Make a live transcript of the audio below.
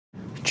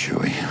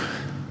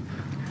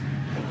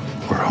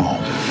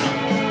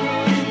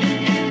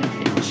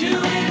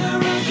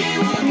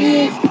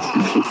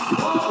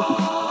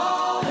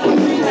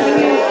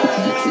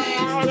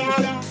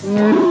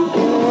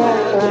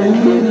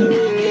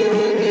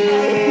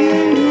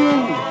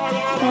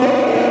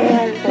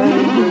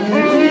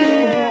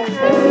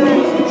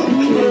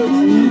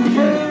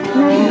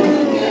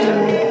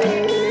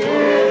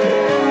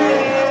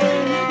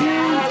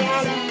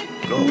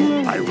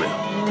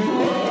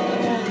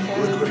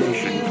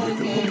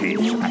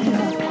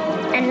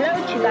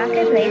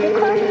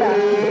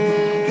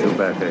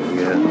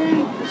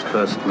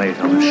First mate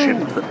on a ship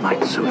that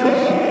might suit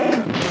us.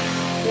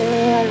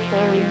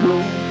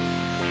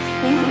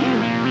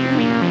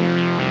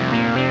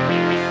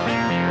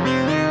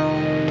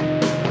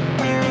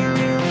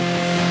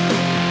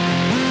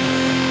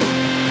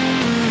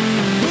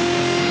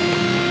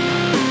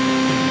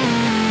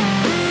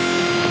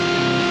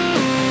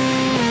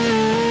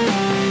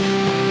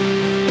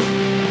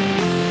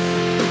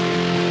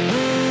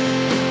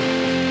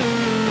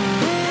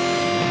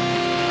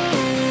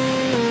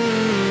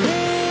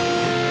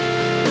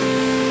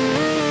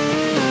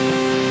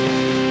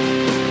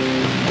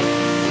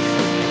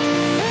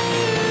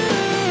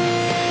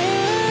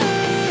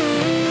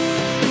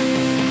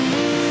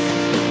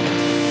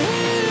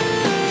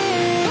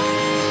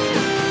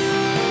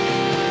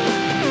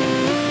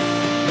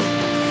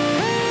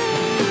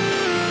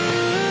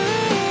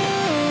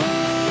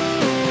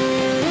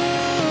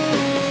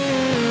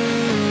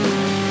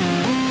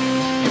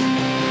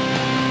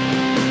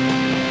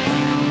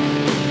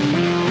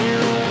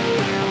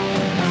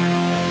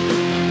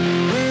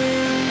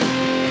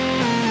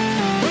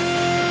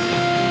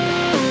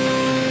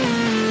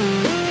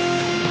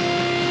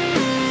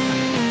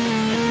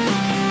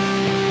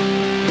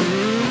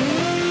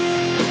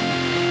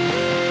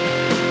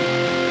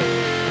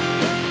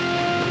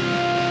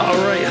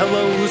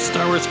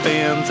 Star Wars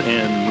fans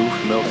and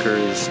moof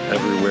milkers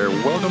everywhere.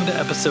 Welcome to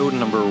episode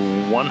number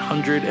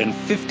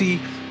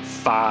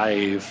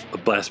 155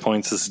 of Blast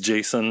Points. This is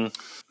Jason.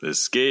 This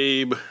is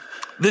Gabe.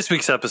 This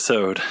week's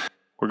episode,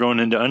 we're going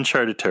into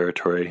uncharted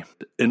territory,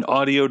 an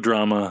audio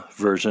drama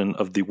version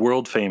of the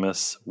world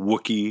famous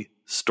Wookiee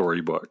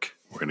storybook.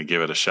 We're going to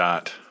give it a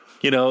shot.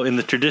 You know, in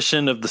the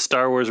tradition of the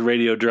Star Wars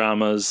radio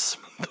dramas,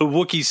 the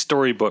Wookiee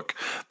storybook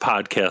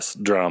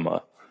podcast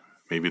drama.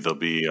 Maybe there'll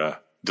be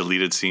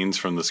deleted scenes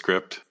from the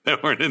script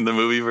that weren't in the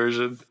movie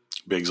version.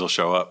 Biggs will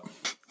show up.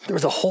 There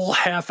was a whole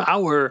half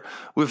hour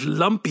with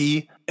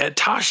Lumpy at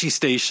Tashi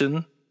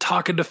Station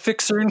talking to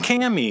Fixer and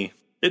Cammy.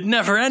 It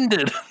never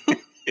ended.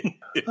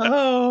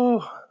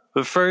 Oh.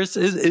 But first,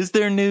 is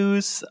there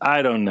news?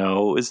 I don't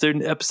know. Is there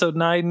episode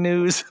 9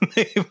 news?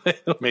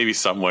 Maybe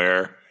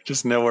somewhere.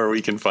 Just know where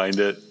we can find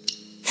it.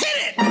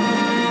 Hit it!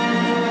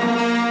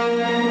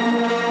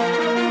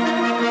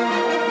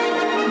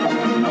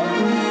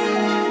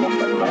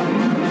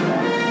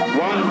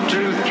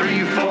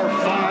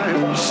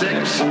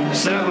 6,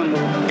 7,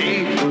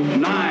 8,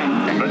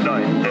 9. Good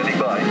night,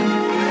 anybody.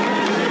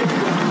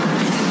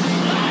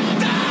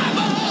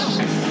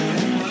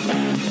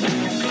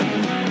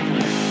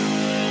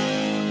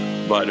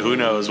 But who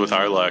knows with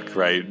our luck,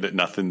 right?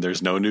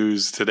 There's no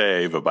news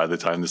today, but by the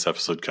time this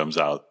episode comes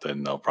out,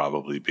 then there'll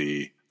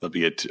be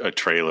a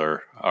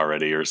trailer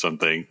already or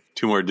something.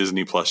 2 more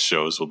Disney Plus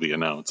shows will be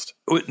announced.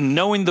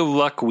 Knowing the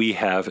luck we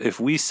have, if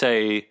we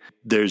say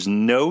there's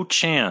no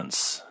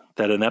chance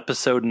that an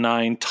episode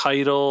 9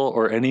 title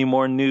or any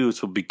more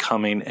news will be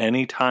coming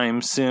anytime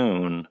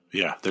soon.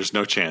 Yeah, there's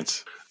no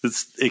chance.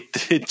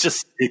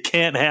 It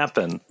can't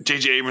happen.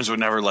 J.J. Abrams would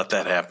never let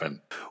that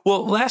happen.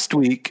 Well, last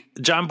week,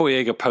 John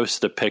Boyega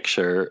posted a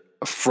picture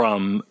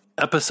from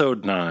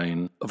episode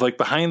 9 of like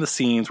behind the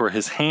scenes where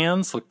his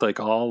hands looked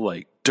like all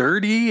like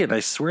dirty, and I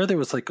swear there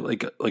was like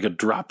a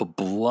drop of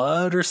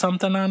blood or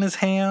something on his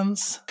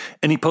hands.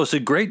 And he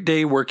posted, "Great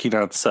day working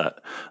on set.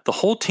 The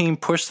whole team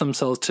pushed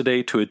themselves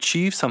today to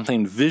achieve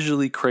something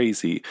visually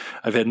crazy.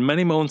 I've had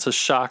many moments of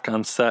shock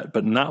on set,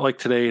 but not like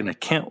today, and I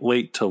can't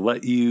wait to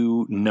let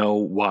you know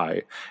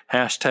why.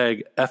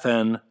 Hashtag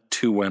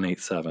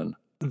FN2187.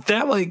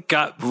 That like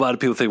got a lot of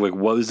people thinking, like,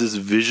 what was this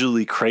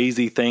visually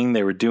crazy thing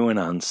they were doing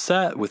on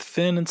set with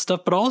Finn and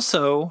stuff? But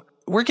also,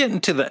 we're getting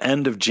to the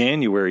end of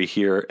January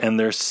here, and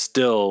they're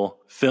still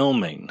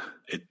filming.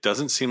 It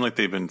doesn't seem like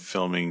they've been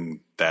filming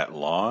that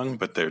long,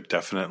 but they're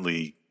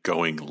definitely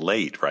going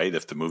late, right?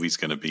 If the movie's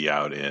going to be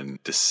out in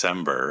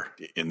December,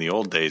 in the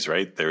old days,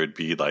 right, there would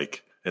be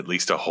like at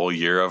least a whole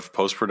year of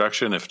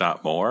post-production, if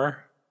not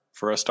more,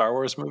 for a Star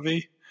Wars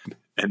movie.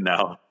 And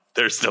now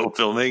they're still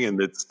filming,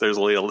 and it's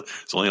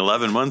only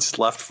 11 months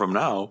left from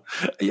now.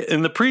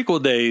 In the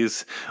prequel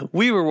days,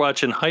 we were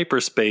watching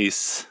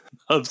hyperspace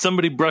of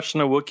somebody brushing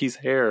a Wookiee's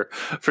hair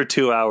for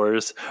 2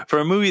 hours for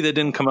a movie that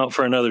didn't come out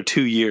for another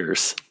 2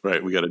 years.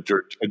 Right. We got a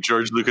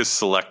George Lucas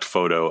select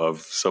photo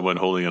of someone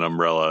holding an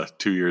umbrella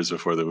 2 years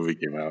before the movie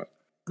came out.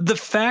 The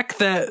fact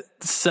that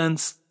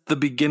since the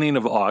beginning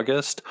of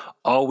August,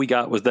 all we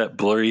got was that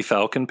blurry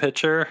Falcon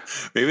picture.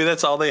 Maybe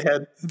that's all they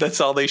had. That's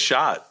all they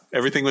shot.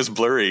 Everything was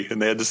blurry and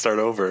they had to start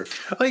over.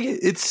 Like,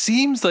 it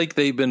seems like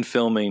they've been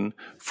filming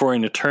for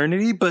an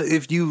eternity, but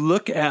if you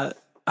look at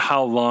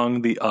how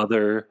long the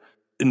other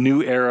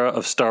new era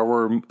of Star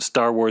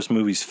Wars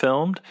movies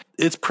filmed,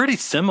 it's pretty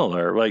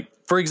similar. Like,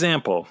 for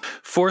example,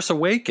 Force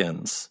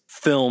Awakens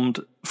filmed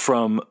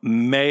from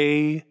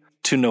May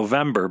to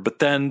November, but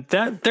then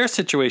their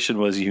situation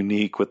was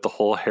unique with the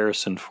whole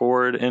Harrison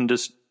Ford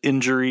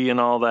injury and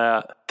all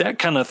that. That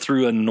kind of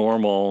threw a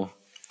normal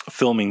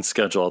filming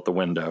schedule out the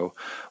window.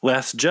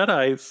 Last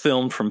Jedi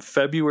filmed from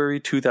February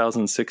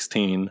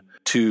 2016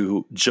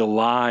 to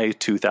July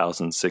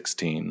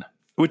 2016,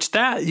 which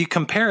that you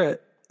compare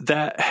it,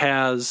 that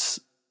has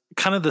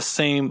kind of the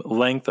same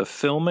length of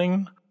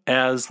filming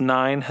as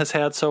 9 has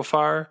had so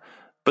far,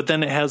 but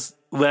then it has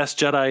Last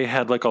Jedi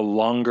had like a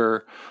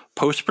longer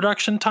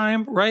post-production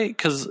time, right?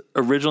 Because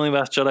originally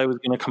Last Jedi was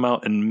going to come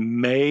out in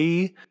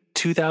May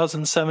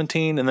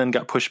 2017 and then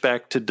got pushed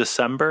back to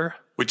December.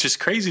 Which is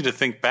crazy to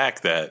think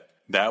back that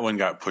one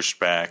got pushed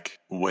back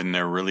when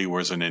there really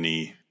weren't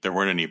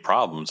any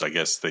problems. I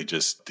guess they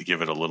just, to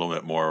give it a little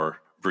bit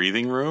more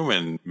breathing room,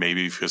 and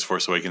maybe because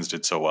Force Awakens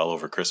did so well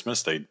over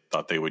Christmas, they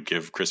thought they would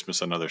give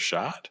Christmas another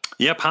shot.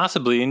 Yeah,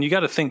 possibly. And you got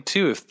to think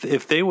too,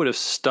 if they would have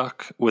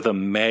stuck with a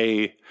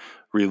May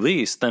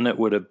release, then it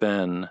would have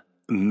been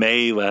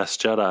May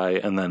Last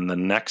Jedi, and then the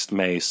next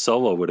May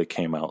Solo would have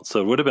came out.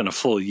 So it would have been a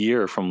full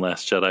year from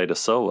Last Jedi to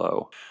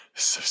Solo.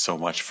 So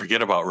much.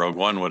 Forget about Rogue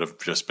One would have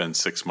just been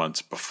 6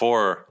 months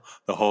before.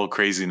 The whole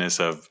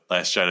craziness of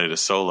Last Jedi to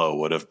Solo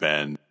would have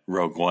been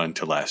Rogue One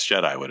to Last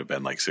Jedi would have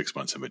been like 6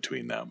 months in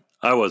between them.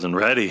 I wasn't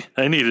ready.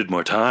 I needed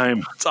more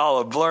time. It's all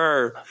a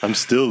blur. I'm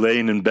still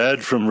laying in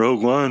bed from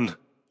Rogue One.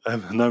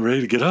 I'm not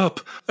ready to get up.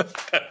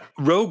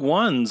 Rogue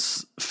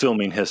One's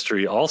filming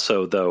history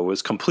also, though,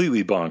 was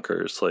completely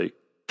bonkers. Like,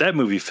 that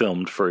movie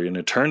filmed for an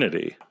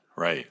eternity.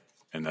 Right.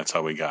 And that's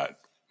how we got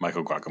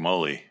Michael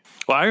Guacamole.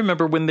 Well, I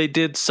remember when they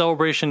did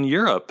Celebration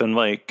Europe and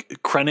like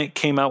Krennic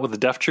came out with the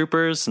Death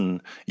Troopers,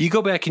 and you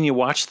go back and you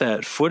watch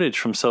that footage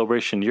from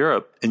Celebration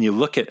Europe and you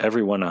look at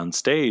everyone on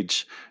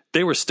stage,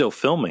 they were still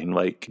filming.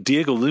 Like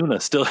Diego Luna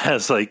still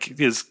has like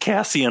his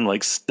Cassian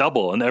like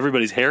stubble, and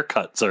everybody's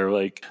haircuts are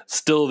like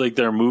still like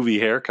their movie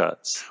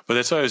haircuts. But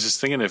that's why I was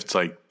just thinking, if it's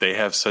like they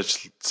have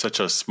such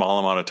a small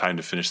amount of time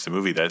to finish the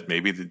movie, that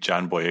maybe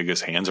John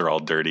Boyega's hands are all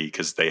dirty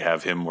because they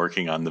have him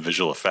working on the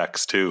visual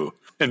effects too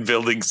and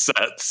building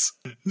sets.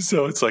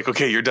 So it's like,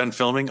 okay, you're done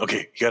filming.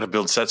 Okay, you got to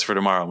build sets for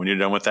tomorrow. When you're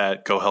done with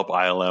that, go help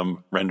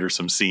ILM render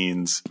some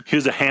scenes.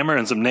 Here's a hammer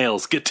and some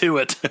nails. Get to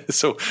it.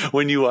 So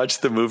when you watch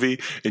the movie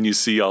and you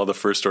see all the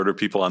First Order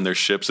people on their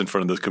ships in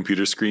front of the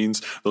computer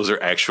screens, those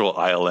are actual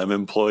ILM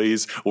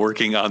employees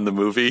working on the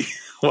movie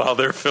while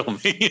they're filming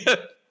it.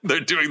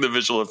 They're doing the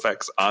visual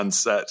effects on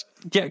set.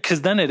 Yeah,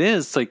 because then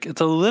it's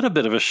a little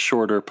bit of a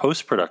shorter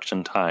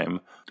post-production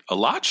time. A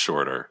lot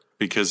shorter.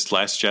 Because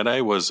Last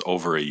Jedi was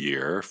over a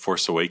year.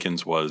 Force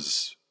Awakens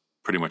was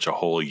pretty much a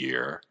whole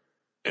year.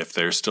 If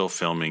they're still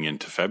filming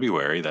into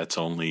February, that's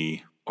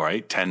only,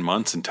 10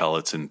 months until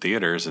it's in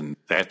theaters, and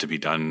they have to be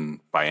done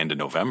by end of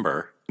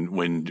November.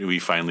 When we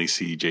finally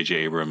see J.J.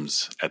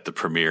 Abrams at the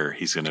premiere,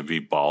 he's going to be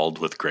bald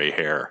with gray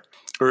hair.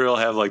 Or he'll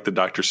have like the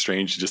Doctor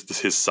Strange, just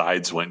his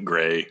sides went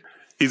gray.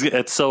 He's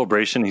at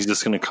Celebration. He's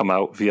just going to come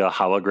out via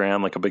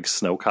hologram, like a big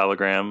Snoke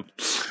hologram.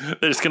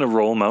 They're just going to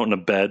roll him out in a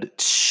bed.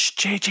 Shh,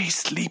 JJ's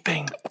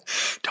sleeping.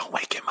 Don't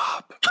wake him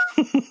up.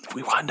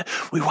 we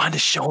wanted to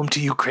show him to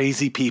you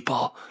crazy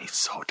people. He's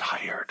so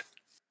tired.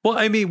 Well,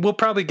 I mean, we'll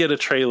probably get a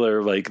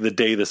trailer like the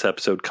day this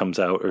episode comes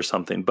out or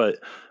something. But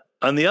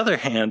on the other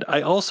hand,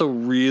 I also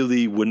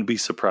really wouldn't be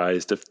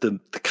surprised if the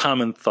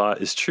common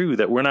thought is true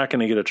that we're not going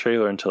to get a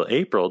trailer until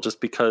April,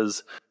 just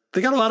because they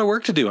got a lot of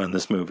work to do on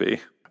this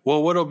movie.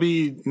 Well, what'll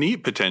be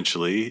neat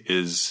potentially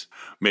is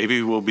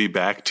maybe we'll be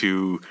back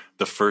to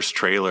the first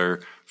trailer.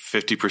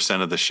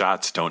 50% of the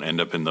shots don't end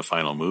up in the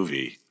final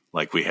movie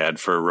like we had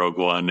for Rogue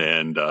One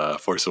and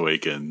Force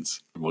Awakens.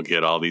 We'll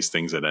get all these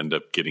things that end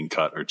up getting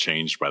cut or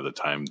changed by the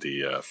time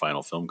the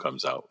final film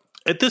comes out.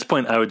 At this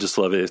point, I would just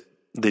love it if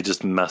they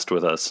just messed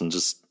with us and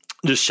just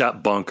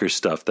shot bonkers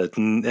stuff that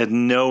had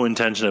no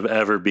intention of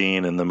ever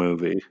being in the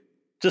movie.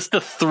 Just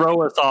to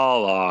throw us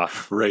all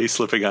off. Rey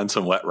slipping on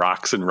some wet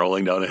rocks and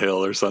rolling down a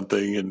hill or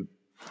something. And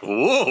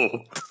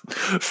whoa.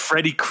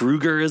 Freddy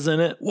Krueger is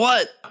in it.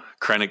 What?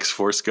 Krennic's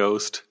Force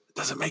Ghost. It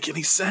doesn't make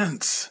any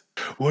sense.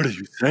 What are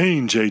you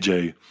saying,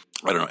 JJ?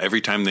 I don't know.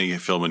 Every time they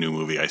film a new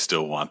movie, I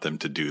still want them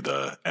to do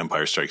the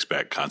Empire Strikes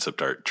Back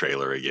concept art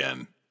trailer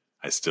again.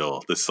 This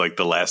is like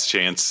the last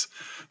chance,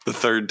 the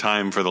third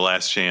time for the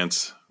last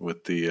chance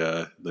with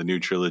the new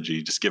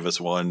trilogy. Just give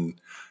us one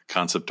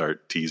concept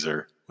art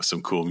teaser with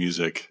some cool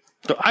music.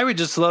 So I would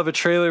just love a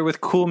trailer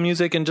with cool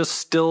music and just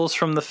stills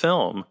from the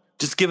film.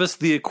 Just give us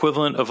the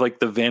equivalent of like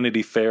the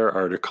Vanity Fair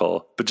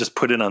article, but just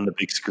put it on the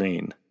big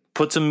screen.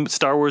 Put some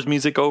Star Wars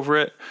music over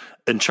it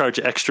and charge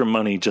extra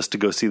money just to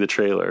go see the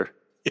trailer.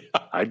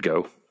 Yeah. I'd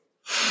go.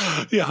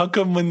 Yeah, how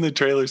come when the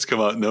trailers come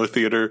out, no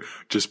theater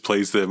just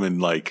plays them in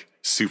like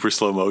super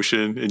slow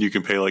motion, and you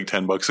can pay like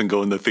 $10 and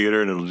go in the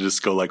theater, and it'll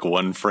just go like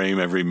one frame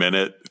every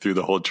minute through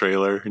the whole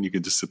trailer, and you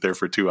can just sit there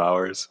for 2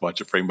 hours,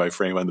 watch it frame by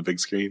frame on the big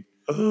screen.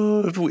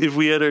 Oh, if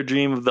we had our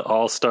dream of the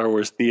all Star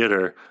Wars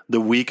theater,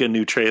 the week a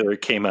new trailer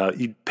came out,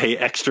 you'd pay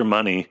extra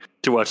money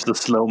to watch the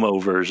slow-mo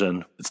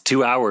version. It's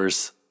 2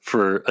 hours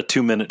for a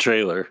 2-minute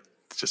trailer.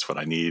 It's just what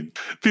I need.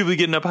 People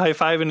getting up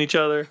high-fiving each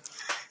other.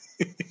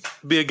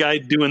 Be a guy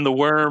doing the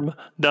worm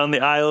down the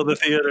aisle of the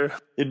theater.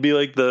 It'd be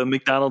like the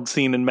McDonald's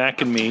scene in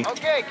Mac and Me.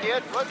 Okay,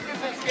 kids, let's get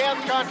this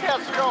dance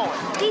contest going.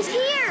 He's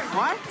here.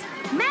 What?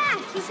 Mac,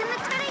 he's in the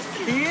tennis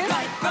suit. He is?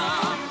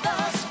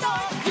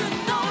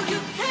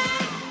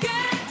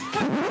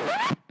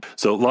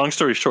 So long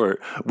story short,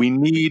 we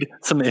need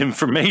some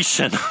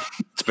information.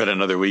 It's been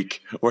another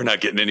week. We're not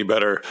getting any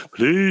better.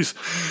 Please.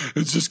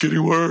 It's just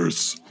getting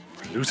worse.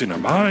 We're losing our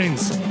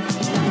minds.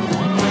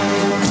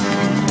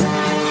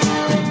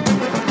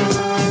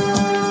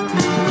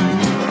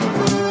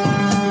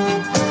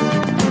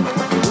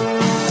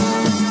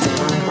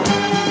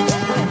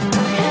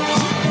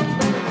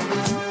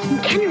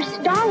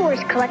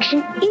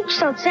 Collection, each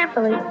sold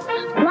separately.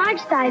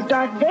 Large-sized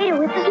Darth Vader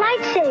with his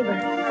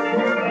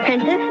lightsaber.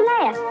 Princess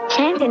Leia,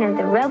 champion of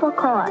the Rebel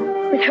cause,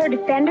 with her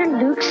defender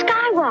Luke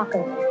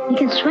Skywalker. You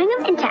can swing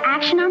him into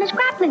action on his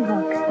grappling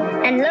hook.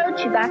 And load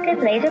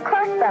Chewbacca's laser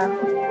crossbow.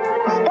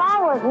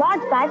 Star Wars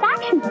large-size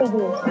action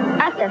figures,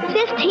 up to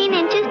 15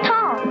 inches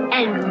tall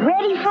and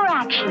ready for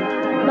action.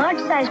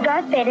 Large-size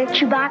Darth Vader,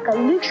 Chewbacca,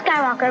 Luke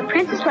Skywalker,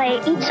 Princess Leia,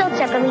 each sold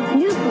separately,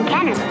 new from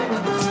Kenner.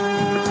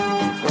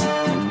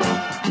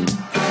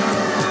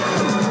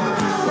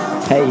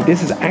 Hey,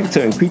 this is actor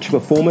and creature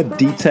performer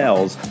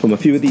Details from a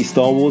few of these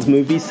Star Wars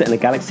movies set in a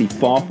galaxy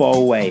far, far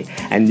away.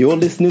 And you're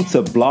listening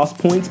to Blast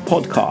Points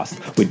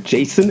Podcast with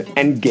Jason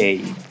and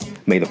Gabe.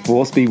 May the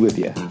Force be with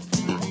you.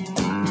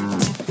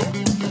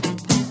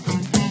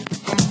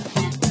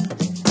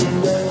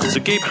 So,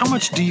 Gabe, how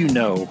much do you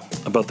know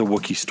about the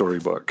Wookiee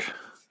storybook?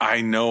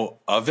 I know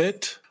of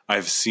it.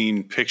 I've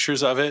seen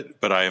pictures of it,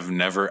 but I have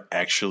never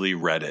actually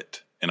read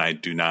it. And I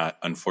do not,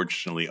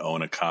 unfortunately,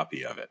 own a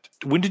copy of it.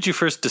 When did you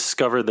first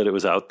discover that it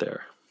was out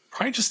there?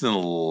 Probably just in the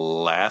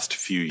last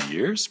few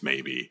years,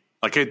 maybe.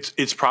 Like,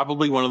 it's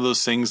probably one of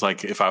those things,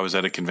 like, if I was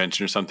at a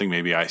convention or something,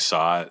 maybe I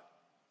saw it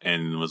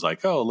and was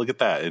like, oh, look at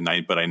that.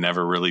 But I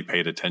never really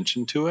paid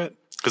attention to it.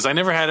 Because I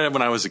never had it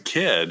when I was a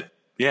kid.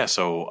 Yeah,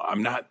 so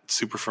I'm not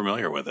super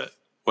familiar with it.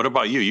 What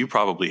about you? You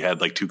probably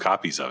had, like, 2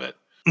 copies of it.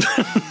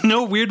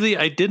 No, weirdly,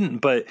 I didn't.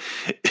 But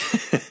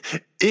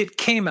it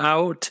came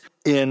out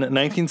in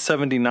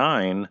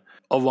 1979,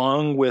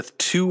 along with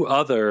 2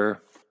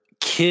 other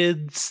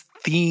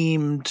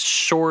kids-themed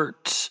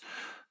short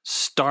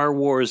Star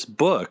Wars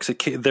books.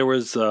 There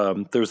was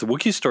the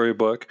Wookiee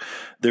storybook,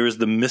 there was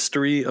the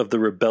Mystery of the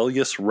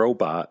Rebellious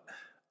Robot,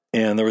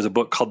 and there was a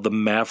book called The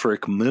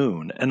Maverick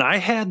Moon. And I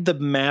had the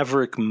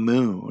Maverick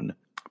Moon,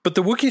 but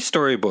the Wookiee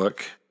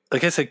storybook,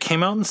 like I said,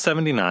 came out in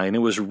 79. It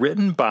was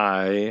written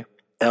by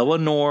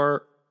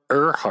Eleanor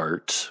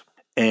Earhart,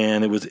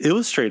 and it was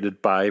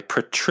illustrated by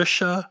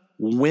Patricia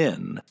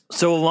Wynn.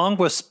 So along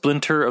with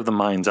Splinter of the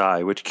Mind's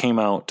Eye, which came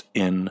out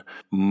in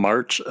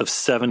March of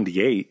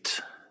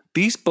 78,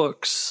 these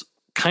books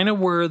kind of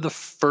were the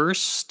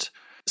first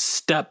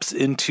steps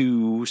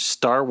into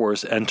Star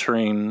Wars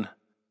entering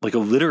like a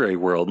literary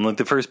world and like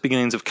the first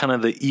beginnings of kind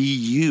of the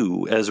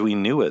EU as we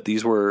knew it.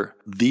 These were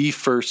the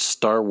first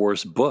Star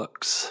Wars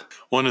books.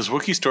 Well, and is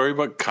Wookiee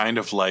Storybook kind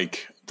of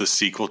like the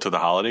sequel to the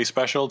Holiday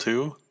Special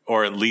too?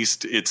 Or at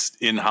least it's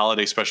in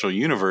Holiday Special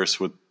universe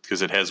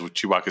because it has with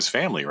Chewbacca's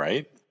family,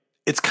 right?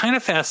 It's kind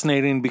of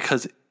fascinating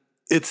because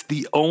it's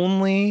the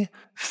only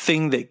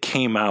thing that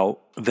came out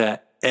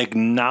that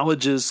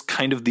acknowledges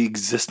kind of the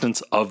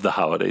existence of the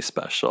Holiday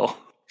Special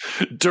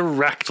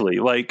directly.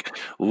 Like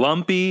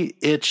Lumpy,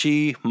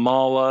 Itchy,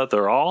 Mala,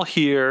 they're all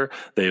here.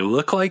 They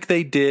look like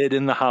they did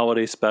in the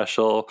Holiday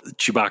Special.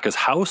 Chewbacca's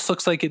house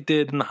looks like it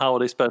did in the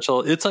Holiday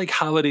Special. It's like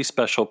Holiday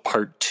Special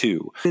Part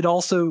 2. It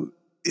also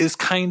is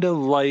kind of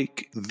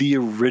like the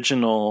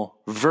original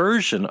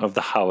version of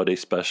the Holiday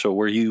Special,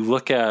 where you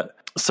look at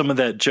some of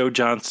that Joe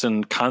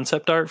Johnston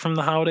concept art from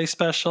the Holiday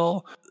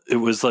Special. It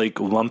was like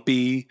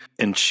Lumpy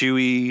and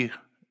Chewie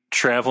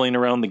traveling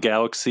around the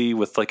galaxy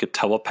with like a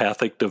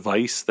telepathic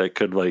device that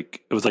could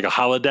like, it was like a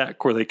holodeck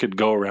where they could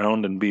go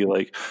around and be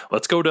like,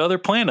 let's go to other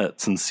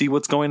planets and see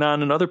what's going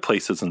on in other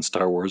places in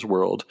Star Wars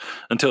world,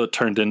 until it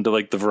turned into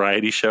like the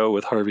variety show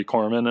with Harvey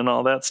Korman and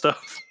all that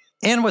stuff.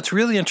 And what's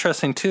really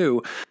interesting,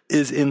 too,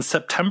 is in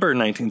September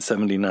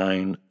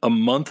 1979, a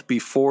month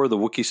before the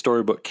Wookiee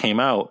storybook came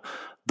out,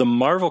 the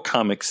Marvel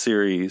Comics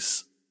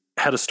series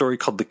had a story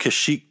called The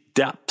Kashyyyk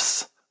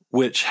Depths,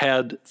 which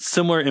had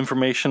similar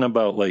information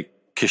about, like,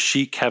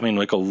 Kashyyyk having,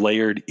 like, a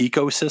layered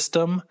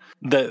ecosystem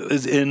that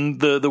is in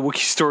the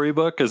Wookiee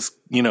storybook. As,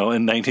 you know,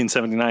 in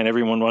 1979,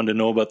 everyone wanted to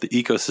know about the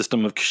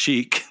ecosystem of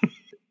Kashyyyk.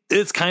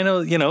 It's kind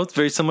of, you know, it's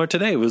very similar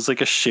today. It was like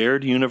a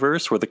shared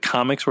universe where the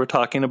comics were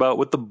talking about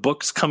what the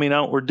books coming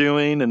out were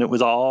doing, and it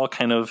was all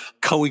kind of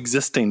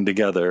coexisting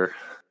together.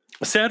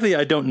 Sadly,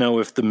 I don't know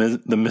if the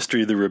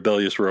mystery of the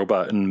rebellious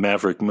robot and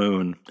Maverick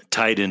Moon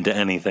tied into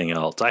anything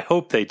else. I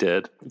hope they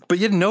did. But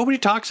yet nobody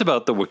talks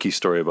about the Wookiee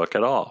storybook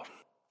at all.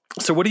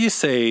 So what do you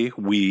say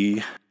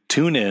we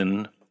tune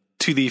in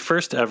to the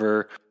first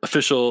ever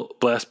official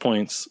Blast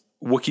Points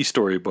Wookiee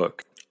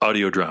storybook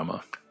audio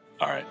drama?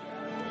 All right.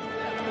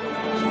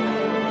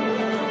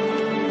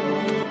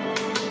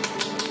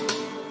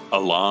 A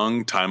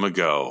long time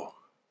ago,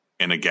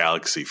 in a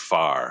galaxy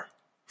far,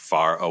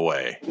 far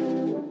away.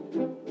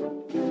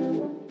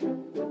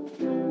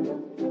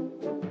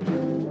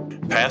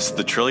 Past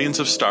the trillions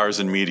of stars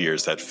and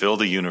meteors that fill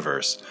the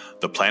universe,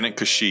 the planet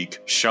Kashyyyk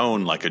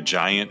shone like a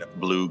giant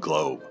blue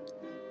globe.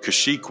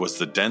 Kashyyyk was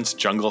the dense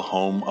jungle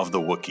home of the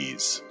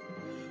Wookiees.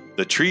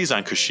 The trees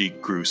on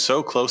Kashyyyk grew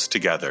so close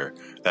together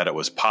that it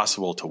was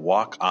possible to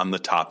walk on the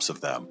tops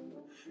of them.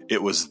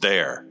 It was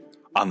there,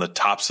 on the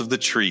tops of the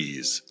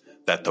trees,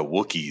 that the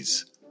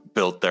Wookiees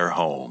built their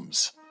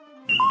homes.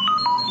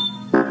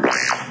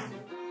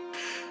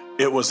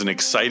 It was an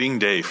exciting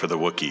day for the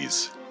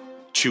Wookiees.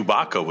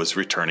 Chewbacca was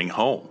returning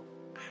home.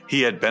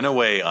 He had been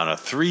away on a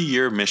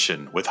 3-year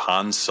mission with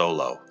Han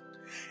Solo.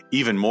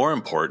 Even more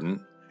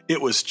important,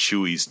 it was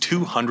Chewie's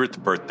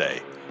 200th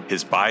birthday,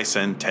 his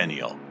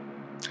bicentennial.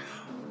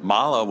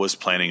 Mala was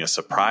planning a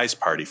surprise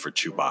party for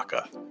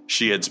Chewbacca.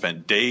 She had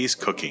spent days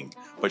cooking,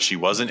 but she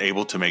wasn't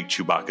able to make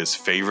Chewbacca's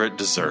favorite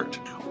dessert,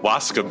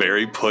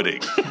 Wascaberry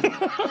pudding.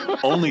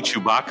 Only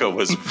Chewbacca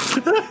was...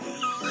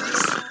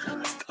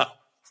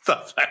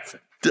 Stop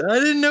laughing. I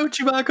didn't know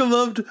Chewbacca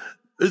loved...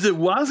 Is it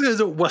Waska? Is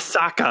it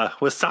Wasaka?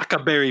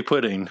 Wasaka berry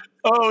pudding.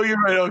 Oh, you're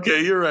right.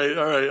 Okay, you're right.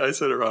 All right, I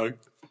said it wrong.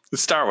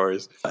 It's Star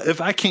Wars. If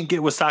I can't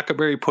get Wasaka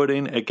berry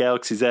pudding at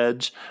Galaxy's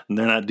Edge,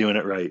 they're not doing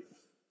it right.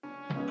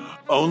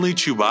 Only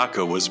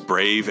Chewbacca was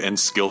brave and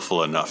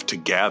skillful enough to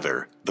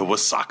gather the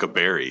Wasaka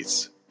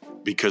berries,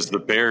 because the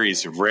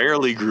berries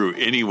rarely grew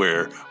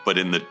anywhere but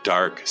in the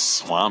dark,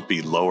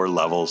 swampy lower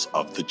levels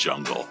of the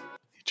jungle.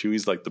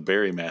 Chewie's like the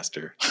berry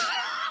master.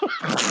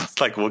 It's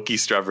like Wookiee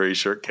strawberry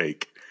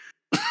shortcake.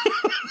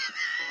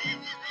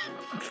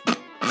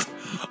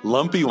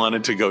 Lumpy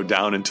wanted to go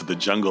down into the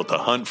jungle to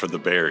hunt for the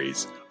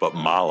berries, but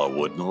Mala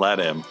wouldn't let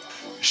him.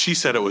 She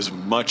said it was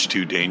much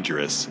too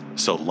dangerous,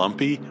 so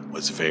Lumpy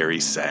was very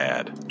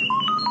sad.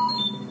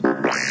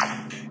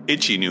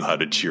 Itchy knew how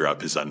to cheer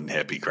up his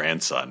unhappy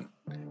grandson.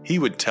 He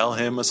would tell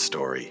him a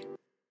story.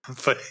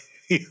 But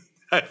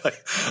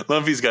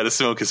Lumpy's got to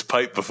smoke his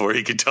pipe before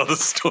he can tell the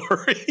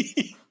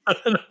story.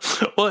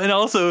 Well, and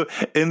also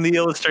in the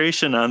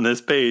illustration on this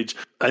page,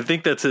 I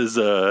think that's his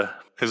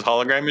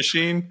hologram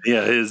machine?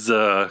 Yeah, his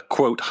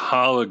quote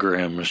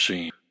hologram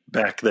machine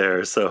back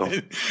there. So,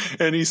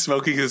 and he's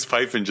smoking his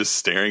pipe and just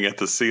staring at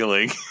the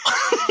ceiling.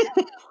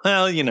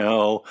 Well, you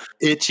know,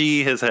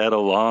 Itchy has had a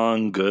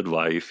long, good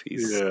life.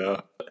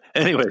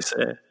 Anyways.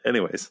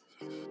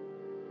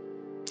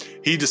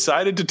 He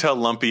decided to tell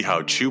Lumpy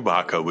how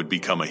Chewbacca would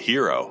become a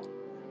hero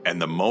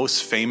and the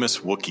most famous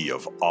Wookiee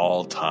of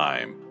all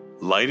time.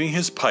 Lighting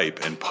his pipe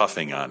and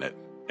puffing on it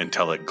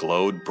until it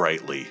glowed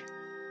brightly,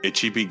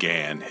 Itchy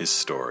began his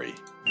story.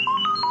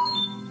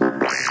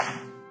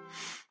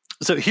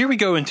 So here we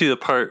go into the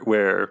part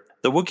where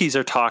the Wookiees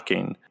are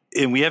talking,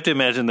 and we have to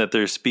imagine that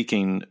they're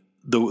speaking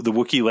the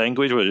Wookiee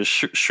language, which is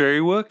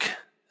Sheriwook.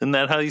 Isn't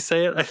that how you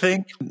say it? I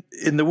think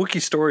in the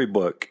Wookiee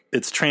storybook,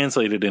 it's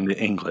translated into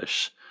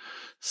English.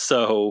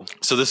 So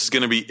this is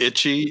going to be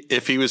Itchy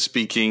if he was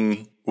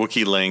speaking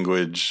Wookiee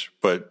language,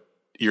 but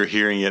you're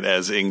hearing it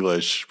as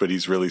English, but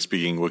he's really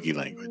speaking Wookiee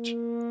language.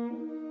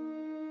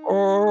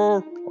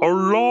 A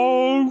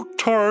long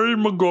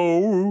time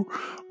ago,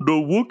 the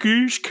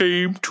Wookiees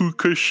came to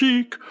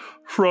Kashyyyk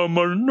from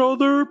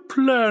another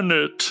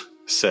planet,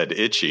 said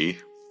Itchy.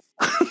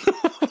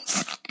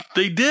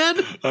 They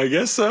did? I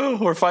guess so.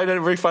 We're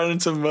finding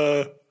some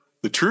the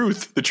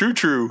truth, the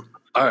true.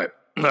 All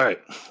right.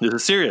 This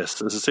is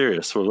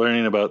serious. We're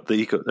learning about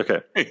the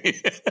Okay.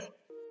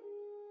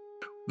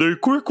 They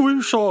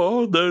quickly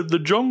saw that the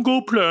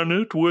jungle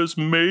planet was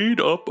made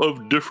up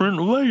of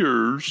different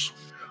layers.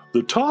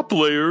 The top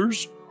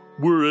layers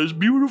were as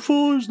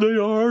beautiful as they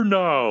are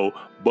now,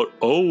 but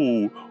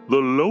the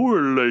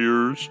lower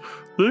layers,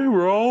 they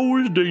were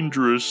always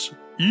dangerous,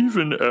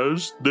 even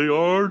as they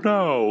are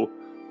now.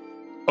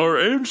 Our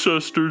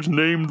ancestors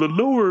named the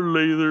lower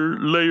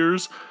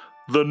layers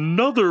the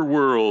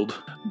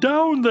Netherworld.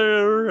 Down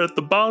there at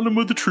the bottom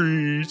of the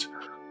trees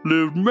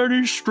lived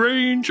many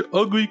strange,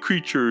 ugly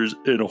creatures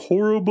in a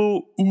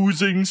horrible,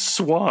 oozing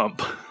swamp.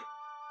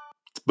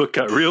 This book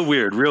got real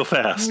weird real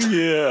fast.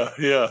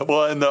 Yeah.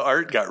 Well, and the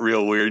art got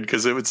real weird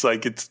because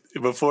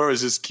before it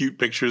was just cute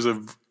pictures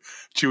of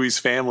Chewie's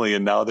family,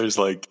 and now there's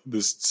like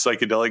this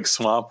psychedelic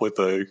swamp with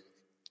a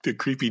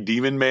creepy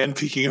demon man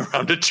peeking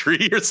around a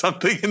tree or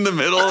something in the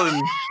middle,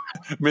 and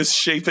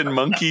misshapen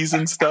monkeys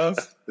and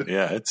stuff.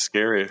 Yeah, it's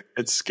scary.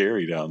 It's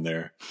scary down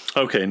there.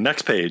 Okay,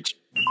 next page.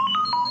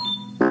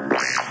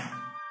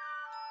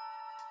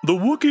 The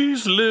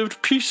Wookiees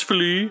lived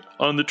peacefully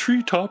on the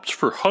treetops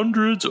for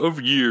hundreds of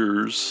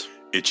years,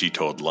 Itchy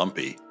told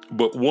Lumpy.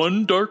 But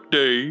one dark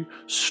day,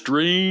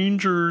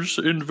 strangers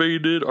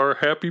invaded our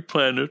happy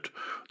planet.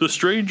 The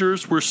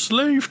strangers were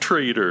slave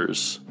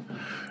traders.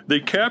 They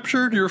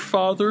captured your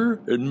father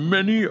and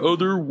many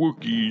other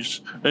Wookiees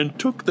and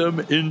took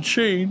them in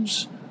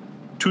chains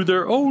to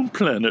their own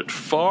planet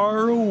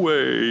far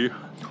away.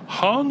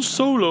 Han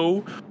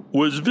Solo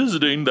was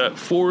visiting that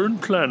foreign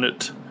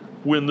planet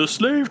when the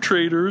slave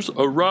traders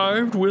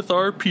arrived with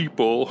our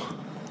people.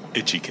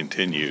 Itchy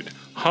continued.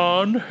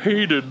 Han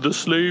hated the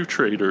slave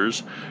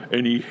traders,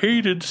 and he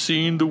hated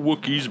seeing the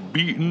Wookiees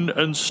beaten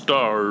and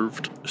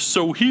starved,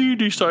 so he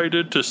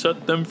decided to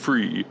set them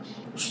free.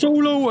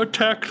 Solo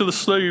attacked the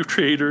slave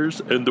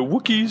traders, and the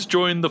Wookiees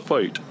joined the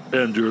fight,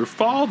 and your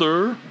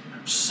father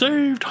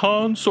saved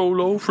Han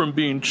Solo from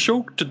being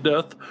choked to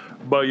death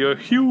by a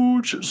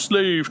huge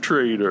slave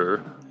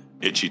trader.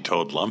 Itchy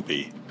told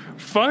Lumpy.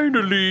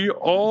 Finally,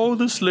 all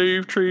the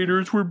slave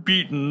traders were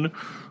beaten.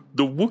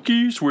 The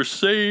Wookiees were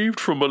saved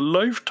from a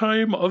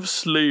lifetime of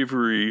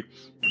slavery.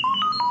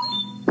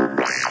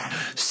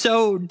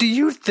 So, do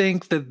you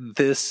think that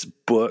this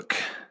book,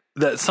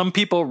 that some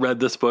people read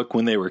this book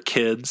when they were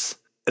kids,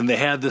 and they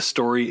had this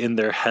story in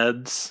their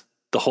heads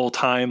the whole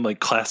time, like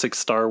classic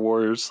Star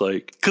Wars?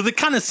 Like, because it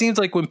kind of seems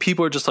like when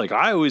people are just like,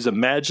 I always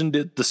imagined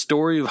it, the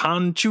story of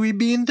Han and Chewie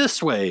being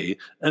this way.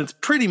 And it's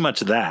pretty much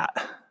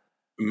that.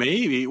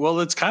 Maybe. Well,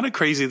 it's kind of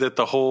crazy that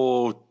the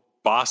whole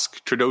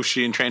Bosk,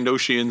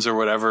 Trandoshians, or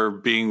whatever,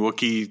 being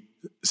Wookiee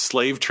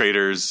slave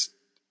traders,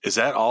 is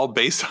that all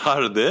based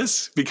out of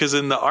this? Because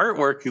in the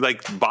artwork,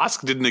 like,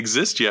 Bosk didn't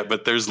exist yet,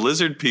 but there's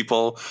lizard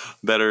people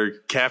that are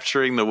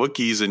capturing the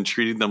Wookiees and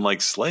treating them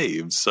like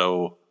slaves.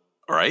 So,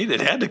 right?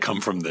 It had to come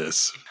from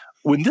this.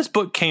 When this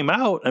book came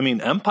out, I mean,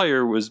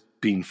 Empire was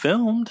being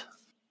filmed.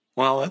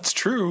 Well, that's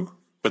true.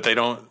 But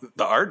the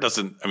art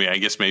doesn't, I mean, I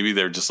guess maybe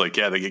they're just like,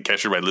 yeah, they get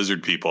captured by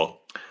lizard people.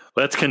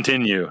 Let's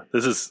continue.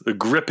 This is a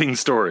gripping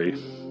story.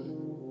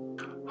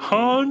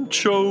 Han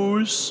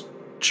chose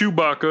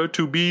Chewbacca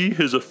to be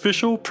his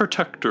official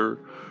protector.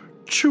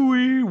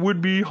 Chewie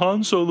would be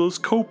Han Solo's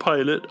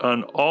co-pilot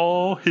on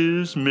all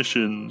his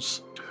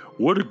missions.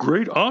 What a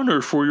great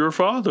honor for your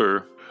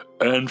father,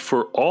 and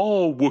for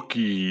all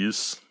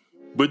Wookiees.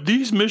 But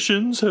these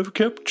missions have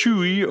kept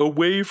Chewie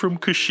away from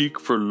Kashyyyk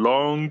for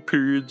long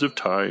periods of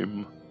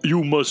time.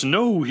 You must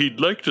know he'd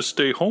like to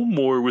stay home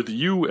more with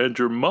you and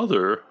your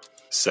mother,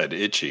 said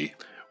Itchy.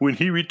 When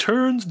he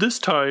returns this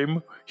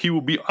time, he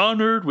will be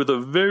honored with a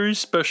very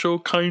special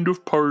kind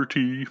of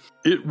party.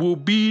 It will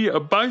be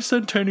a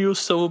bicentennial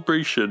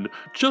celebration,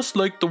 just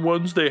like the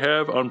ones they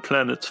have on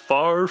planets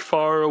far,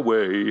 far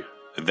away.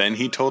 Then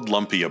he told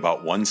Lumpy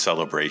about one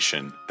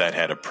celebration that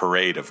had a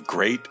parade of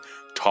great,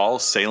 tall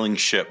sailing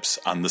ships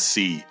on the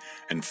sea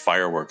and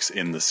fireworks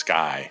in the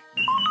sky.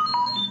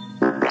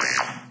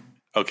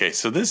 Okay,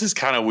 so this is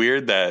kind of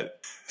weird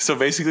so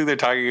basically they're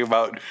talking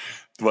about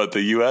what,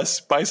 the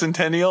U.S.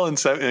 bicentennial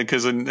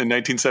because in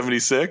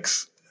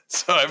 1976?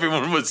 So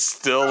everyone was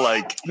still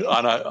like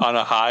on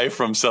a high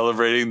from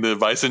celebrating the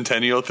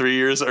bicentennial 3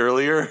 years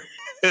earlier.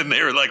 And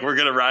they were like, we're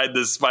going to ride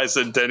this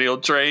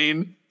bicentennial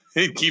train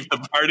and keep the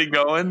party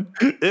going.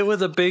 It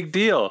was a big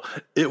deal.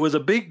 It was a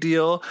big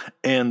deal.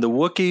 And the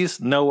Wookiees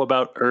know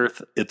about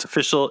Earth. It's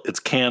official. It's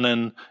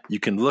canon. You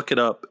can look it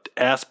up.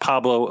 Ask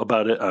Pablo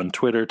about it on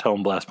Twitter. Tell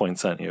him Blast Point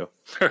sent you.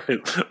 All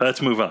right,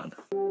 let's move on.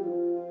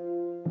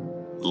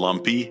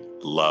 Lumpy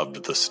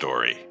loved the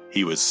story.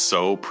 He was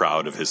so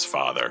proud of his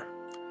father.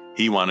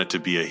 He wanted to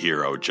be a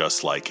hero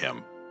just like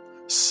him.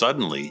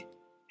 Suddenly,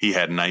 he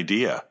had an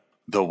idea.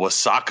 The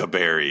Wasaka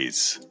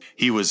berries.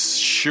 He was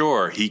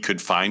sure he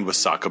could find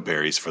Wasaka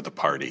berries for the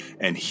party,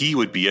 and he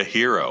would be a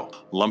hero.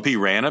 Lumpy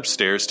ran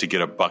upstairs to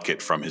get a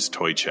bucket from his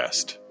toy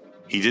chest.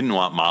 He didn't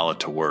want Mala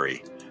to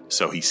worry,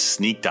 so he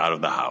sneaked out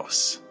of the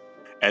house.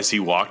 As he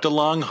walked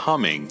along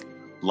humming,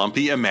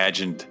 Lumpy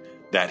imagined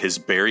that his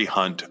berry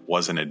hunt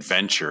was an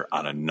adventure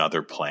on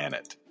another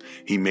planet.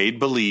 He made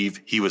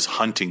believe he was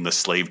hunting the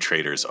slave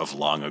traders of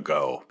long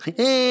ago.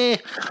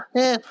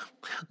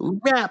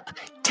 Rep,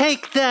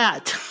 take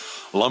that!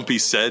 Lumpy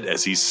said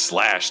as he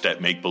slashed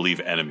at make-believe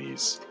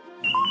enemies.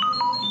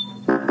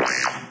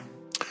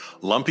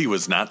 Lumpy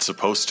was not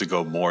supposed to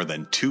go more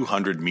than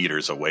 200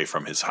 meters away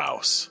from his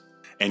house,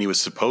 and he was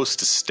supposed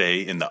to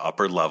stay in the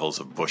upper levels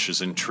of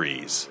bushes and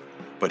trees.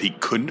 But he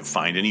couldn't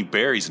find any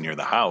berries near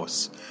the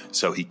house,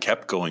 so he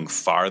kept going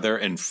farther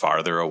and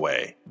farther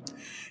away.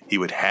 He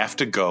would have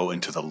to go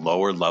into the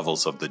lower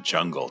levels of the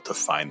jungle to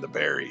find the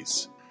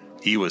berries.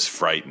 He was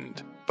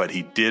frightened, but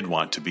he did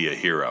want to be a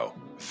hero.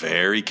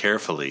 Very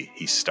carefully,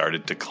 he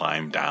started to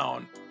climb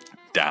down,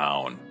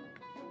 down,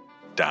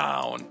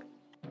 down.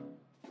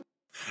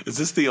 Is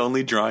this the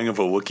only drawing of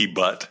a Wookiee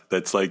butt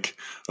that's like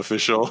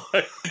official?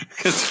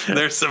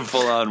 There's some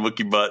full-on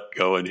Wookiee butt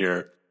going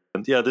here.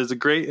 Yeah, there's a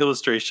great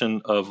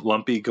illustration of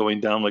Lumpy going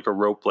down like a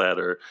rope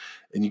ladder,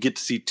 and you get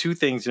to see two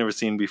things you've never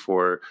seen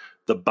before: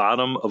 the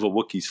bottom of a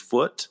Wookiee's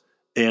foot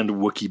and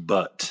Wookiee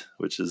butt,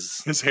 which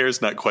is... His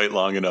hair's not quite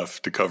long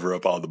enough to cover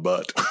up all the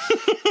butt.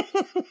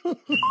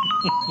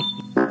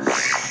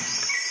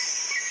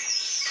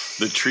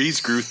 The trees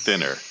grew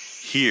thinner,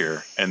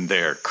 Here and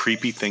there,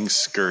 creepy things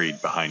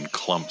scurried behind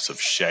clumps of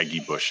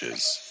shaggy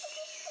bushes.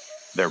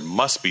 There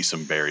must be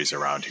some berries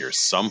around here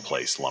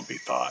someplace, Lumpy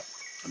thought.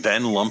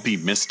 Then Lumpy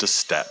missed a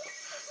step.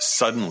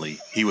 Suddenly,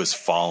 he was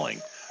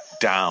falling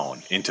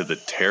down into the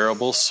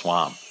terrible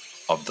swamp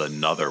of the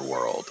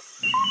Netherworld.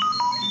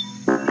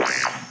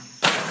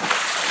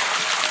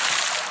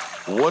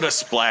 What a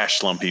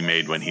splash Lumpy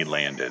made when he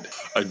landed.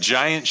 A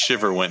giant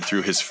shiver went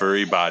through his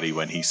furry body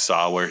when he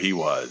saw where he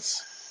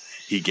was.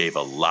 He gave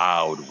a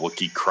loud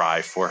Wookiee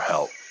cry for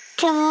help.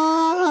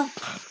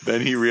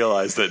 Then he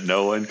realized that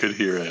no one could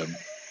hear him.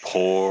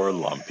 Poor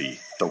Lumpy.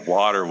 The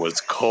water was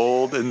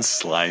cold and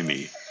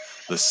slimy.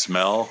 The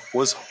smell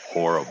was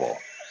horrible.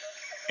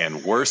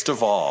 And worst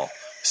of all,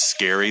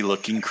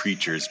 scary-looking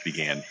creatures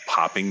began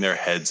popping their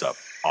heads up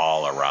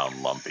all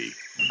around Lumpy.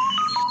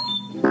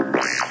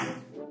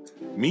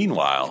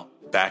 Meanwhile,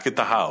 back at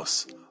the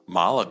house,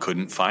 Mala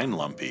couldn't find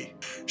Lumpy.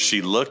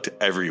 She looked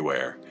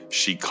everywhere.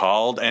 She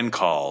called and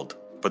called,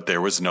 but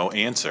there was no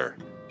answer.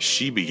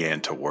 She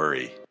began to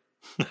worry.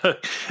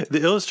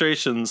 The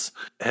illustrations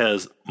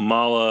has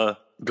Mala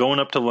going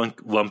up to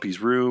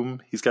Lumpy's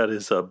room. He's got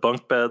his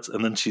bunk beds,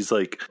 and then she's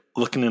like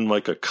looking in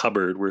like a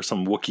cupboard where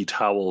some Wookiee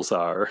towels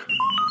are.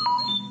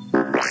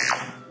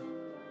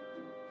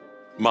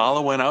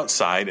 Mala went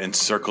outside and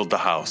circled the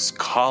house,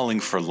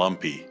 calling for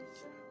Lumpy.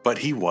 But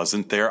he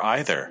wasn't there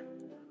either.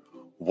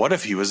 What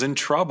if he was in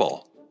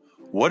trouble?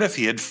 What if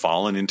he had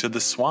fallen into the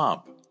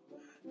swamp?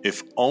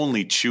 If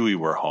only Chewie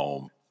were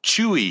home.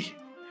 Chewie!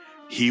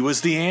 He was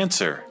the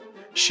answer.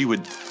 She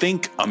would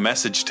think a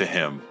message to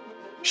him.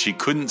 She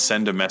couldn't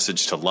send a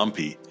message to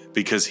Lumpy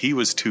because he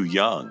was too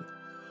young.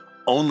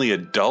 Only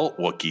adult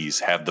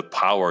Wookiees have the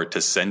power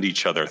to send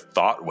each other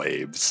thought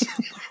waves.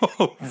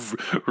 Oh,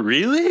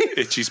 really?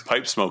 Itchy's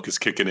pipe smoke is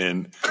kicking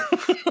in.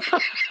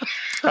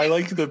 I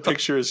like the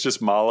picture. It's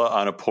just Mala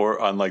on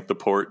the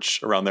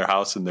porch around their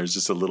house, and there's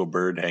just a little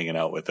bird hanging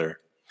out with her.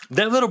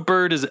 That little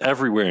bird is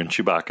everywhere in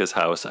Chewbacca's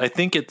house. I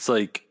think it's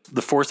like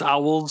the Force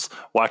Owls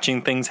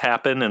watching things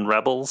happen in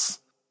Rebels.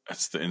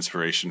 That's the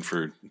inspiration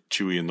for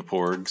Chewie and the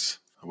Porgs.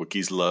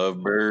 Wookiees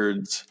love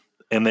birds.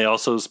 And they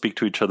also speak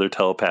to each other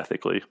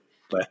telepathically.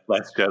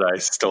 Last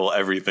Jedi stole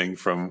everything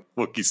from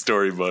Wookiee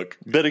storybook.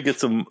 Better get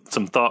some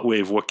thought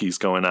wave Wookiees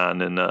going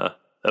on in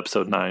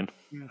episode 9.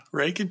 Yeah.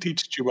 Rey can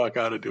teach Chewbacca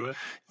how to do it.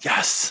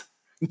 Yes.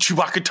 And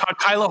Chewbacca taught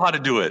Kylo how to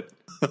do it.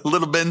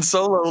 Little Ben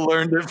Solo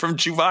learned it from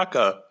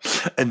Chewbacca.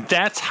 And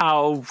that's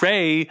how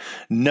Rey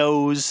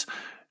knows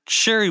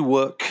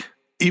Sherrywook,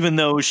 even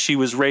though she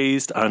was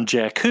raised on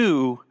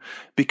Jakku,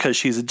 because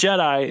she's a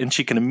Jedi and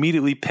she can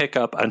immediately pick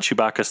up on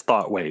Chewbacca's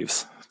thought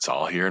waves. It's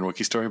all here in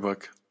Wookiee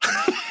Storybook.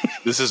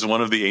 This is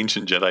one of the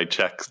ancient Jedi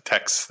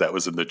texts that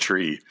was in the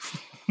tree.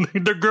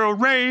 The girl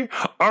Rey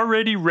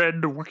already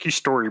read the Wookiee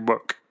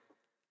Storybook.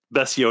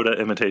 Best Yoda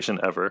imitation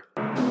ever.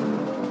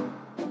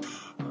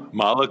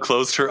 Mala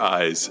closed her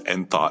eyes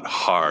and thought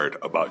hard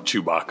about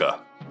Chewbacca.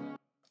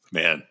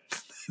 Man,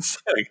 it's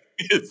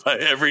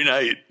like every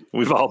night.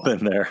 We've all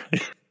been there.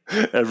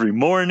 Every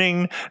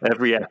morning,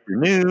 every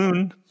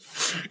afternoon.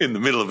 In the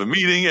middle of a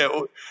meeting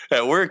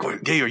at work.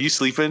 Hey, are you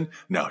sleeping?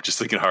 No, just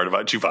thinking hard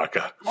about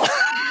Chewbacca.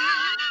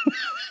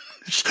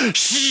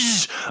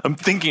 Shh, I'm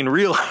thinking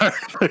real hard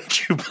about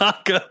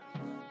Chewbacca.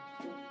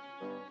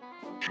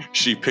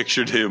 She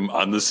pictured him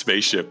on the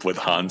spaceship with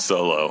Han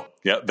Solo.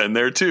 Yep, been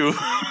there too.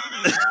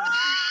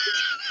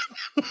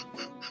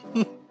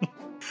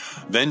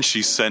 Then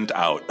she sent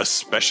out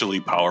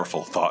especially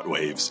powerful thought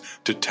waves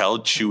to tell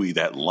Chewie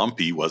that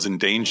Lumpy was in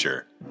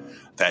danger,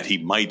 that he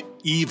might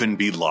even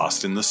be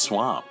lost in the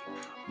swamp.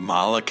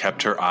 Mala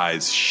kept her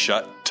eyes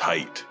shut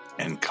tight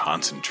and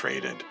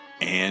concentrated.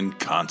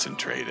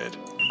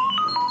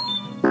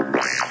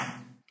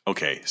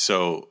 Okay,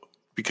 so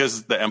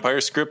because the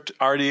Empire script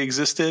already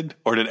existed,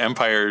 or did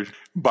Empire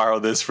borrow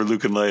this for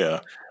Luke and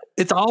Leia?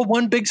 It's all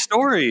one big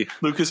story.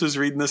 Lucas was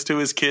reading this to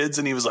his kids,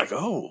 and he was like,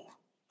 oh,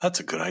 that's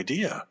a good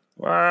idea.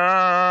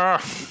 I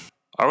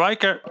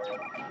like it.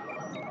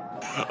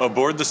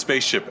 Aboard the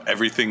spaceship,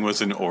 everything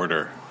was in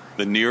order.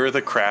 The nearer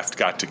the craft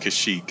got to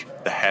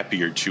Kashyyyk, the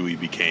happier Chewie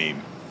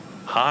became.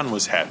 Han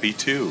was happy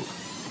too.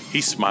 He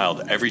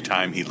smiled every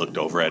time he looked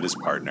over at his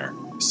partner.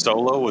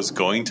 Solo was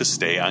going to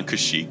stay on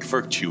Kashyyyk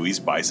for Chewie's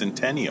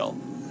bicentennial.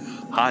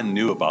 Han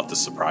knew about the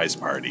surprise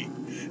party,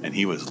 and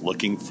he was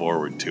looking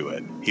forward to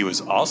it. He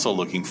was also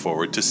looking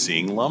forward to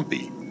seeing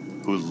Lumpy,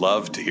 who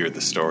loved to hear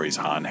the stories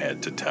Han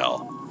had to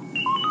tell.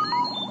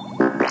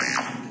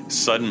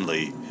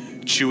 Suddenly,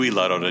 Chewie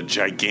let out a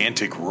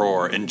gigantic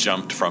roar and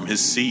jumped from his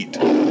seat.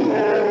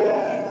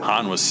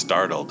 Han was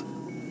startled.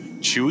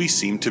 Chewie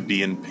seemed to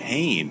be in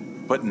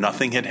pain, but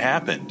nothing had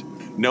happened.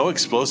 No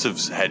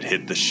explosives had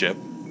hit the ship.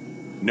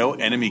 No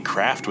enemy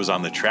craft was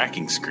on the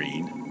tracking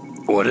screen.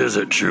 What is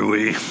it,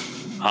 Chewie?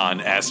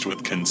 Han asked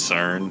with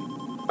concern.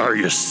 Are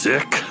you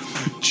sick?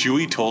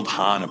 Chewie told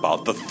Han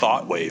about the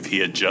thought wave he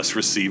had just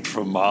received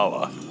from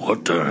Mala.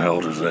 What the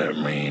hell does that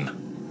mean?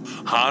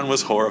 Han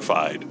was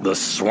horrified. The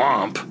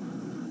swamp?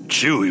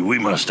 Chewie, we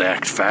must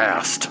act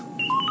fast.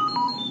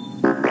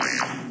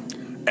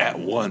 At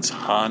once,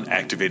 Han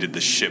activated the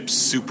ship's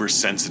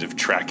super-sensitive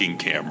tracking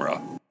camera.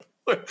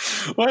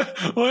 Why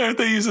aren't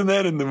they using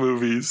that in the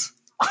movies?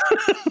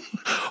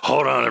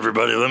 Hold on,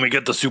 everybody. Let me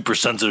get the super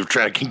sensitive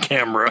tracking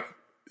camera.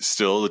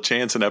 Still a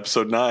chance in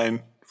episode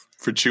 9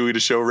 for Chewie to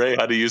show Rey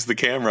how to use the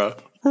camera.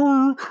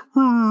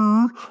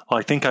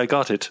 I think I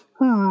got it.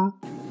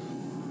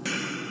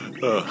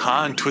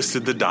 Han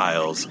twisted the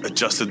dials,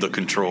 adjusted the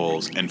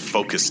controls, and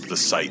focused the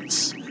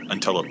sights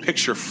until a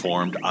picture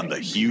formed on the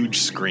huge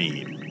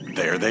screen.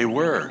 There they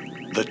were,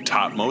 the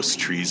topmost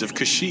trees of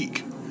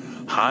Kashyyyk.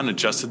 Han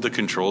adjusted the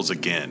controls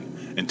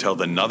again until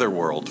the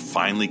Netherworld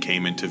finally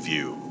came into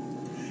view.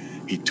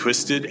 He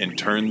twisted and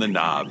turned the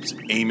knobs,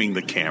 aiming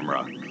the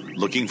camera,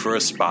 looking for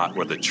a spot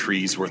where the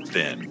trees were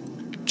thin.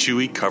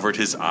 Chewie covered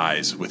his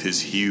eyes with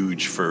his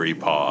huge furry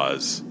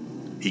paws.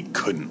 He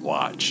couldn't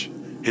watch.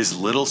 His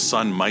little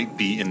son might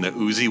be in the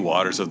oozy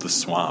waters of the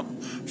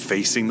swamp,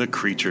 facing the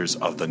creatures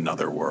of the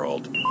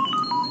Netherworld.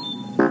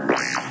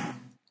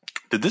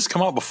 Did this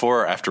come out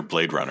before or after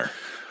Blade Runner?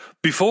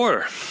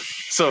 Before.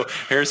 So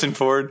Harrison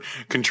Ford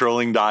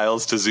controlling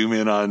dials to zoom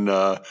in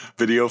on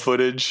video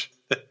footage.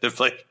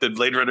 Did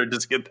Blade Runner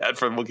just get that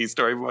from Wookiee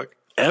Storybook?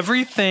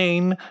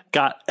 Everything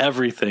got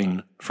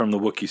everything from the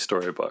Wookiee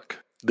Storybook.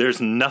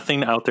 There's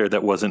nothing out there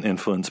that wasn't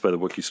influenced by the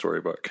Wookiee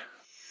Storybook.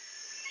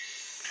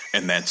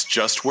 And that's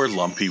just where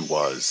Lumpy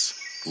was,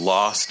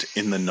 lost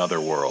in the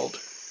Netherworld.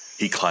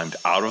 He climbed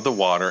out of the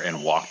water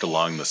and walked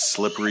along the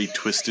slippery,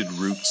 twisted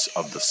roots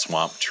of the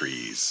swamp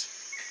trees.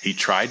 He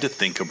tried to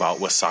think about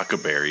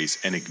Wasaka berries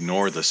and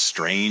ignore the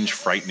strange,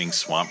 frightening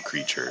swamp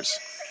creatures.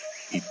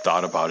 He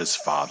thought about his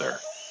father.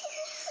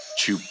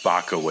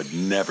 Chewbacca would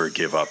never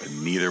give up,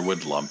 and neither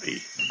would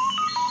Lumpy.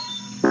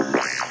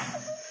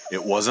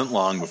 It wasn't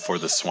long before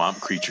the swamp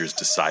creatures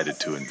decided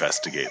to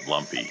investigate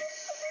Lumpy.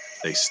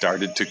 They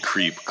started to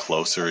creep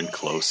closer and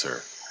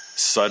closer.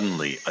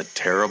 Suddenly, a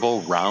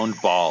terrible round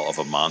ball of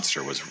a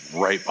monster was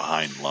right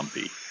behind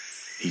Lumpy.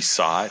 He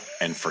saw it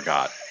and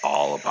forgot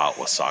all about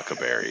Wasaka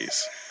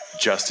berries.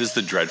 Just as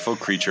the dreadful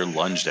creature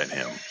lunged at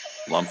him,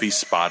 Lumpy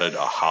spotted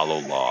a hollow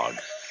log.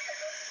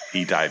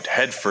 He dived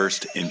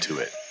headfirst into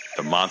it.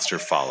 The monster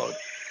followed.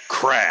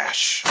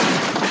 Crash!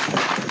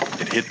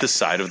 It hit the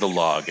side of the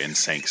log and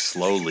sank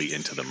slowly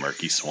into the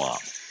murky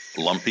swamp.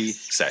 Lumpy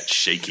sat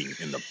shaking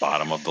in the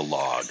bottom of the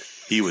log.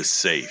 He was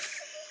safe,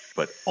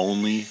 but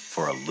only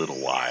for a little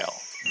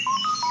while.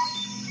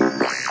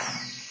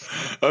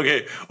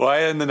 Okay,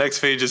 why on the next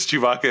page is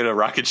Chewbacca in a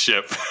rocket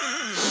ship?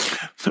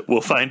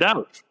 We'll find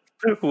out.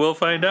 We'll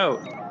find out.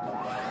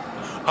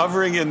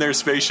 Hovering in their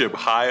spaceship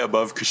high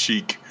above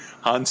Kashyyyk,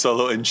 Han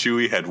Solo and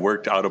Chewie had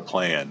worked out a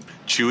plan.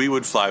 Chewie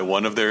would fly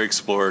one of their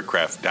explorer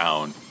craft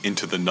down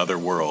into the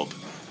Netherworld.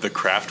 The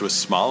craft was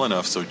small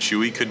enough so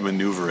Chewie could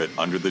maneuver it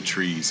under the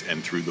trees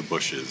and through the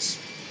bushes.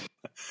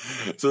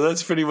 So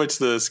that's pretty much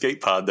the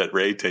escape pod that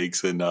Rey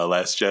takes in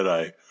Last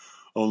Jedi.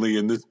 Only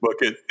in this book,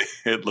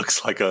 it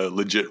looks like a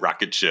legit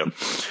rocket ship.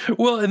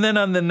 Well, and then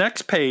on the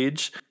next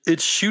page,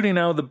 it's shooting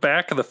out of the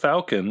back of the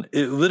Falcon.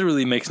 It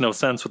literally makes no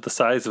sense with the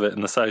size of it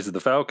and the size of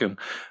the Falcon.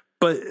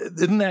 But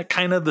isn't that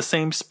kind of the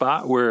same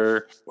spot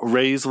where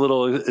Rey's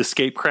little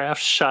escape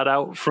craft shot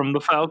out from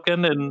the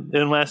Falcon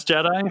in Last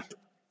Jedi?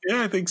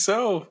 Yeah, I think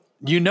so.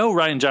 You know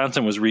Rian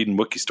Johnson was reading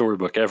Wookiee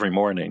Storybook every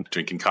morning.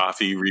 Drinking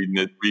coffee,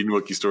 reading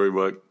Wookiee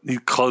Storybook. He's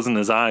closing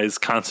his eyes,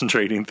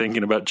 concentrating,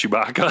 thinking about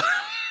Chewbacca.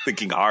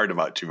 Thinking hard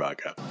about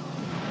Chewbacca.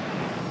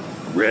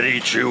 Ready,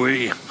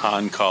 Chewie?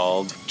 Han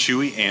called.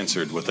 Chewie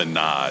answered with a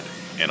nod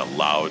and a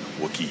loud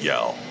Wookiee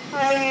yell.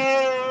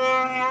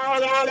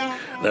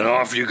 Then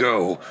off you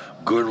go.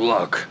 Good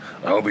luck.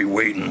 I'll be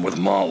waiting with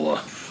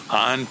Malla.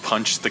 Han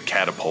punched the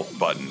catapult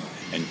button,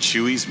 and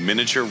Chewie's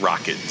miniature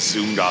rocket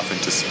zoomed off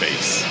into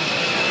space.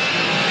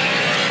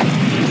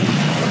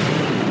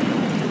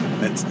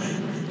 That's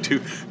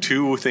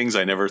two things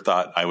I never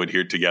thought I would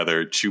hear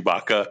together: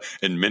 Chewbacca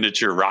and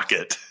miniature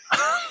rocket.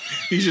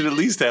 You should at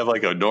least have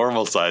like a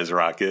normal size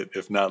rocket,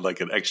 if not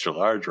like an extra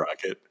large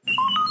rocket.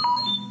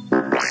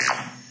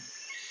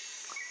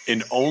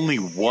 In only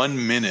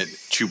 1 minute,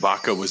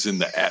 Chewbacca was in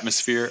the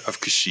atmosphere of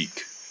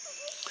Kashyyyk.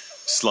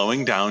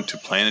 Slowing down to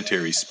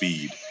planetary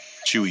speed,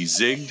 Chewie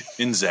zigged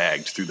and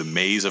zagged through the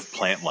maze of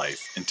plant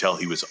life until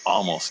he was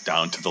almost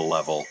down to the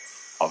level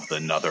of the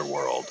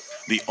Netherworld.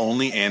 The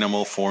only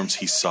animal forms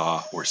he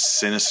saw were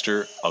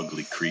sinister,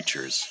 ugly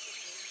creatures.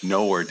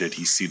 Nowhere did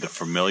he see the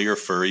familiar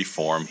furry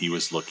form he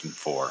was looking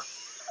for.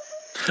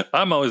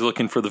 I'm always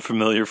looking for the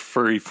familiar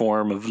furry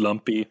form of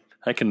Lumpy.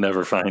 I can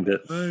never find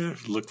it. I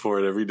look for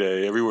it every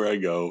day, everywhere I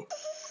go.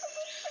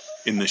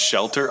 In the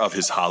shelter of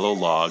his hollow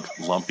log,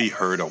 Lumpy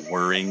heard a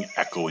whirring,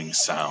 echoing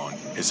sound.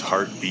 His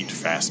heart beat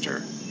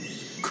faster.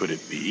 Could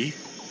it be?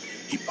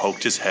 He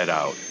poked his head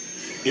out.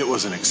 It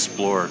was an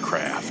explorer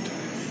craft.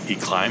 He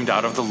climbed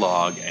out of the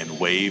log and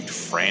waved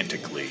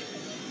frantically.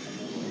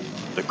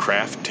 The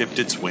craft tipped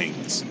its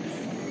wings.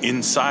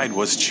 Inside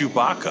was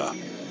Chewbacca.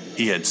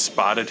 He had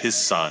spotted his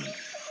son.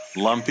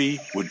 Lumpy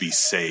would be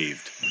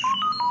saved.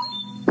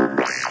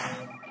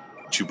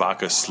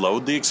 Chewbacca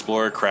slowed the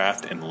Explorer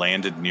craft and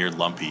landed near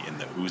Lumpy in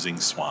the oozing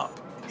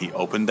swamp. He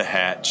opened the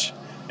hatch,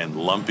 and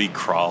Lumpy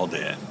crawled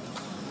in.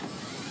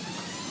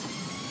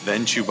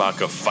 Then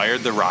Chewbacca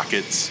fired the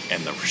rockets,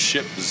 and the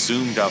ship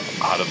zoomed up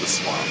out of the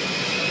swamp.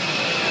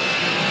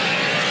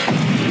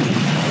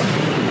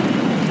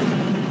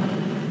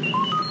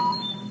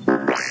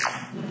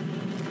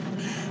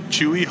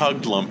 Chewie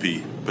hugged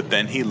Lumpy, but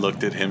then he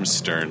looked at him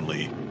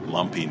sternly.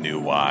 Lumpy knew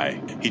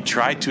why. He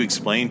tried to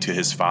explain to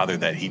his father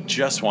that he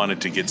just wanted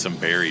to get some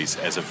berries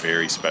as a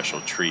very special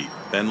treat.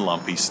 Then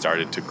Lumpy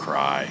started to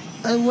cry.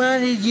 I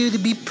wanted you to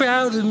be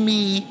proud of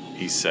me,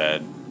 he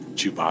said.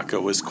 Chewbacca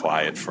was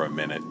quiet for a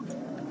minute.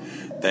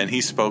 Then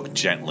he spoke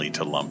gently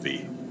to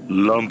Lumpy.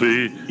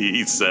 Lumpy,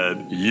 He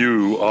said,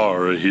 you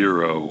are a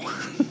hero.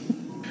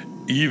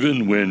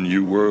 Even when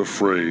you were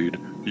afraid,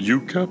 you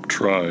kept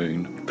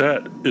trying.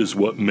 That is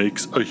what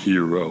makes a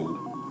hero.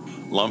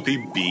 Lumpy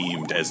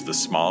beamed as the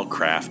small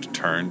craft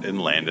turned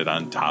and landed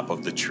on top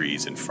of the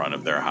trees in front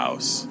of their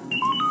house.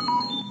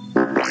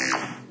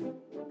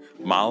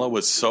 Mala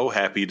was so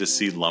happy to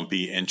see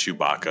Lumpy and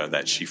Chewbacca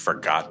that she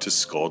forgot to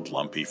scold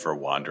Lumpy for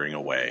wandering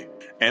away.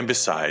 And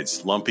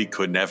besides, Lumpy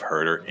couldn't have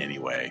heard her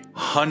anyway.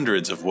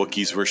 Hundreds of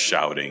Wookiees were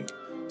shouting,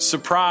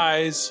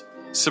 "Surprise!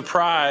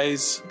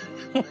 Surprise!"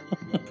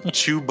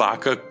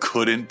 Chewbacca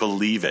couldn't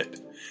believe it.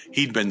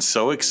 He'd been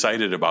so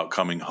excited about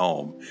coming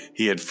home,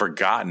 he had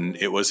forgotten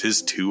it was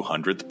his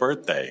 200th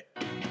birthday.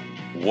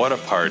 What a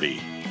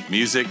party.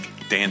 Music,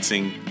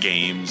 dancing,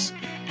 games,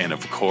 and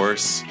of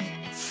course,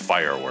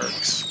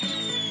 fireworks.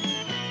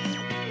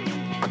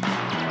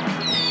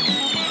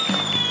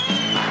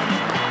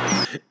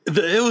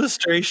 The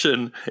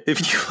illustration,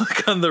 if you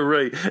look on the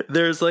right,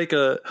 there's like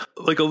a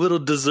little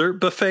dessert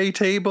buffet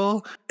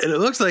table, and it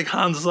looks like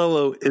Han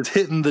Solo is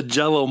hitting the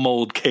Jell-O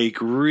mold cake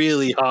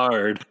really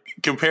hard.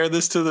 Compare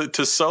this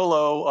to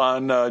Solo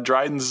on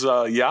Dryden's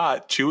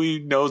yacht.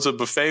 Chewie knows a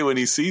buffet when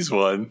he sees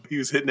one. He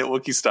was hitting it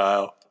Wookiee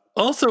style.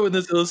 Also in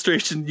this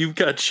illustration, you've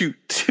got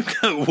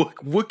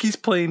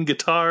Wookiees playing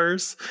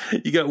guitars.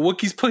 You got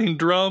Wookiees playing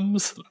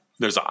drums.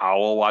 There's an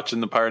owl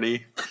watching the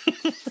party.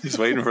 He's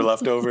waiting for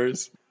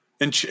leftovers.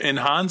 And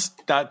Han's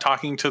not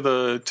talking to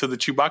the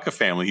Chewbacca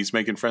family. He's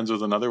making friends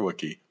with another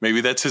Wookiee.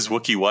 Maybe that's his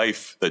Wookiee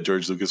wife that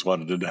George Lucas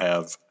wanted him to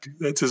have.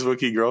 That's his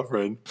Wookiee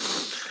girlfriend.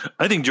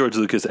 I think George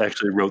Lucas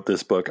actually wrote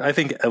this book. I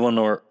think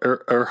Eleanor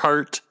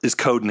Earhart is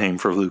code name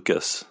for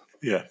Lucas.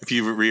 Yeah. If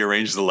you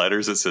rearrange the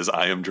letters, it says,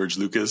 "I am George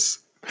Lucas."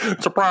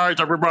 Surprise,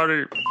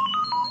 everybody!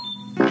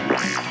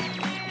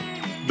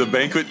 The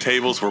banquet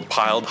tables were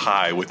piled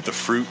high with the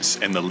fruits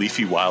and the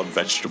leafy wild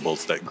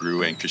vegetables that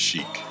grew in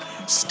Kashyyyk.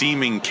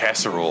 Steaming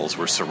casseroles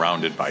were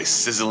surrounded by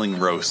sizzling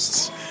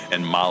roasts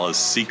and Mala's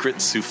secret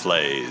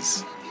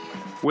soufflés.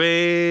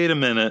 Wait a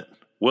minute.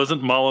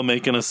 Wasn't Mala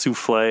making a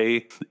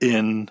souffle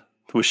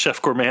with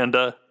Chef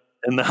Gourmanda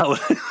in the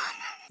holiday?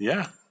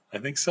 Yeah, I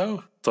think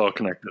so. It's all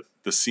connected.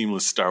 The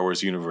seamless Star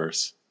Wars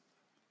universe.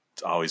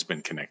 It's always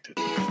been connected.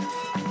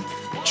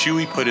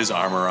 Chewie put his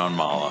arm around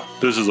Mala.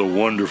 This is a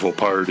wonderful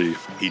party,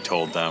 he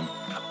told them.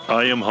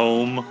 I am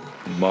home,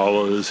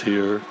 Mala is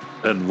here,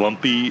 and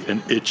Lumpy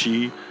and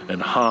Itchy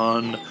and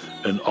Han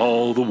and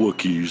all the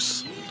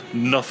Wookiees.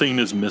 Nothing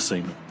is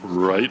missing.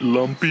 Right,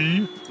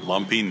 Lumpy?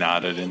 Lumpy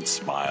nodded and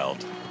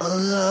smiled.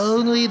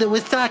 Only the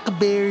Wasaka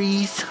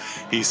berries,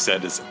 he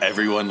said as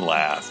everyone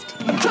laughed.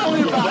 Tell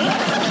me about it.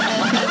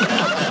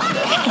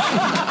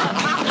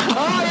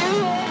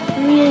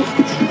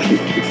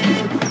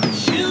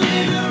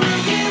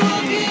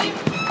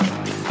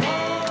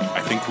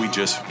 I think we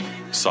just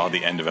saw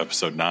the end of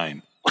episode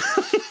 9.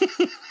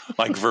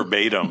 Like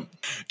verbatim.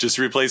 Just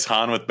replace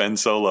Han with Ben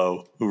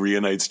Solo, who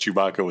reunites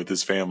Chewbacca with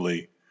his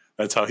family.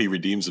 That's how he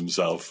redeems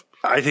himself.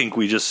 I think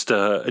we just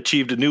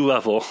achieved a new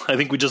level. I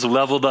think we just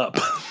leveled up.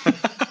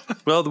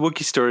 Well, the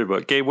Wookiee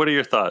Storybook. Gabe, what are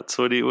your thoughts?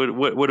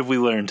 What have we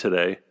learned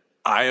today?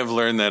 I have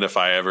learned that if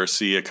I ever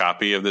see a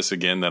copy of this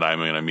again, that I'm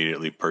going to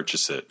immediately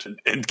purchase it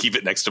and keep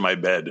it next to my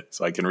bed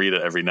so I can read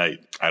it every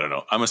night. I don't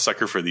know. I'm a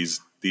sucker for these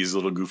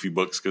little goofy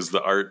books because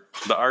the art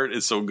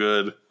is so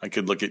good. I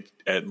could look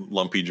at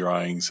Lumpy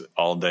drawings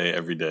all day,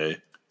 every day.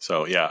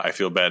 So yeah, I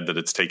feel bad that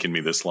it's taken me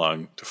this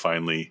long to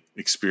finally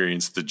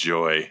experience the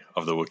joy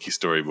of the Wookiee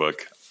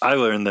Storybook. I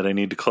learned that I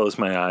need to close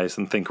my eyes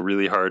and think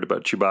really hard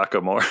about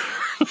Chewbacca more.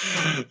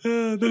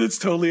 That it's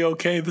totally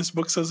okay. This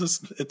book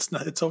says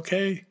it's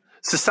okay.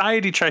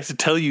 Society tries to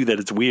tell you that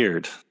it's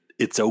weird.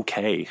 It's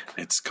okay.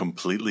 It's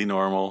completely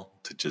normal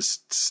to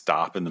just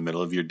stop in the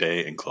middle of your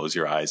day and close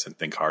your eyes and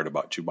think hard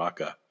about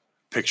Chewbacca.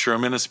 Picture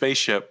him in a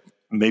spaceship.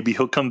 Maybe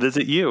he'll come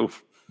visit you.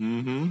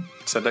 Mm-hmm.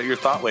 Send out your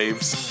thought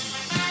waves.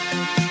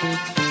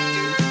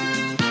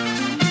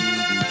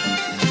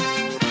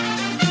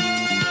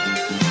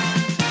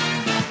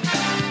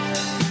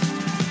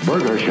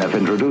 Burger Chef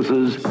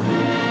introduces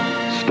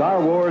Star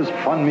Wars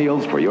Fun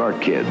Meals for your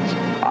kids.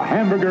 A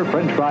hamburger,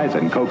 french fries,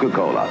 and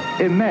Coca-Cola.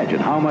 Imagine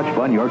how much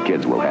fun your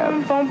kids will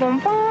have.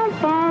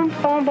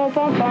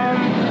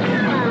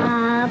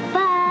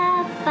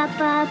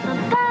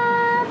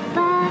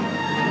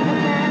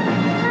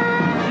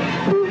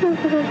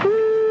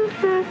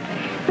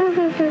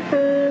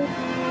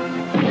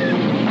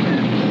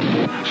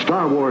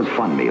 Star Wars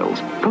Fun Meals.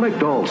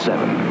 Collect all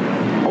 7.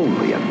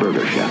 Only at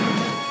Burger Chef.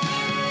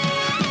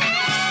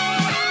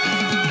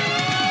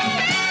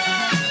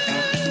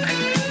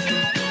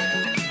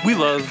 We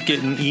love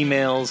getting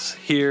emails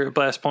here at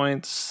Blast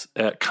Points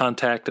at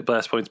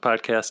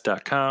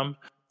contact@blastpointspodcast.com.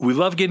 We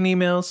love getting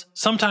emails.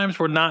 Sometimes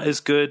we're not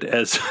as good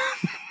as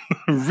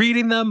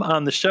reading them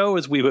on the show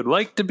as we would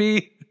like to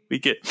be. We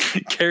get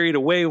carried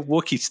away with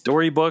Wookiee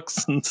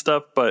storybooks and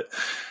stuff, but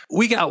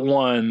we got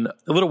one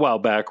a little while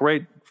back,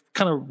 right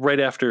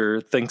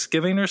after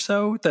Thanksgiving or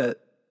so, that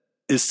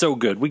is so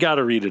good. We got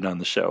to read it on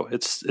the show.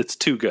 It's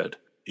too good.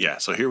 Yeah,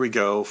 so here we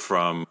go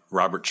from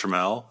Robert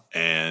Trammell,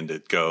 and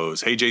it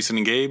goes, "Hey, Jason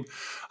and Gabe,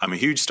 I'm a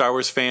huge Star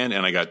Wars fan,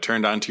 and I got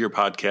turned on to your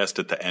podcast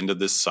at the end of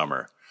this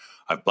summer.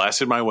 I've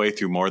blasted my way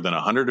through more than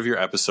 100 of your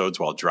episodes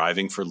while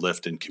driving for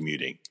Lyft and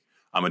commuting.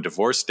 I'm a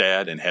divorced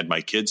dad and had my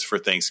kids for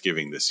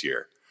Thanksgiving this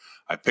year.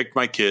 I picked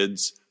my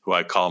kids, who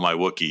I call my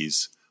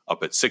Wookiees,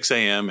 up at 6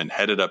 a.m. and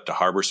headed up to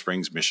Harbor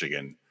Springs,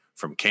 Michigan,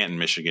 from Canton,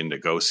 Michigan, to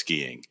go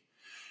skiing.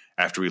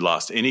 After we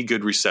lost any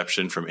good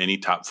reception from any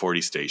top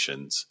 40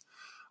 stations,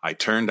 I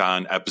turned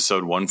on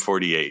episode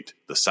 148,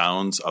 The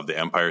Sounds of the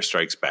Empire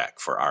Strikes Back,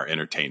 for our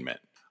entertainment.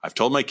 I've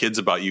told my kids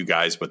about you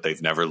guys, but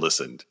they've never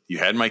listened. You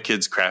had my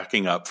kids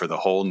cracking up for the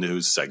whole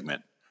news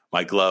segment.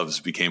 My gloves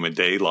became a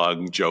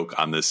day-long joke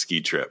on this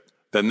ski trip.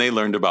 Then they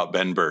learned about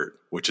Ben Burt,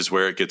 which is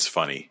where it gets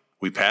funny.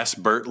 We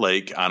passed Burt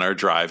Lake on our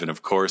drive, and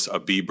of course, a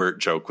B. Burt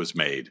joke was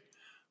made.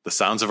 The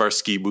sounds of our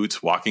ski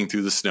boots walking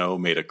through the snow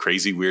made a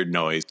crazy weird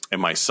noise,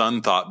 and my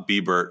son thought B.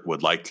 Burt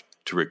would like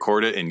to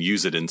record it and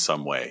use it in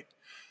some way.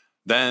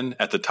 Then,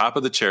 at the top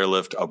of the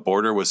chairlift, a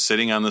boarder was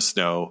sitting on the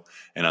snow,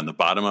 and on the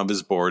bottom of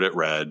his board it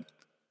read,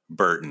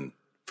 Burton,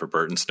 for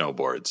Burton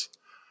Snowboards.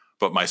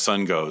 But my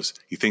son goes,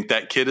 you think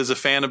that kid is a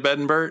fan of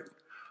Ben Burt?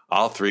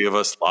 All 3 of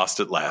us lost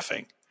it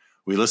laughing.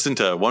 We listened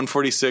to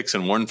 146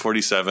 and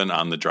 147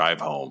 on the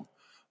drive home.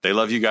 They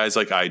love you guys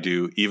like I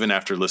do, even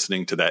after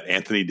listening to that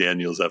Anthony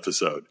Daniels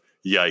episode.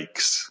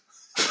 Yikes.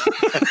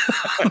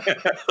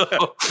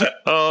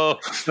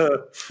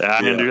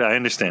 I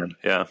understand.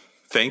 Yeah.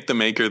 Thank the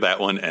maker that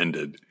one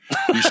ended.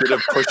 You should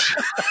have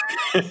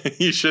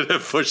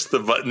pushed the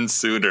button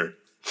sooner.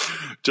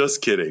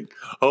 Just kidding.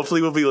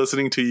 Hopefully we'll be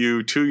listening to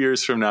you 2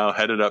 years from now,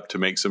 headed up to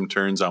make some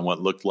turns on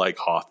what looked like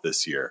Hoth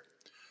this year.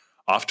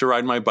 Off to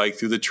ride my bike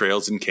through the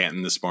trails in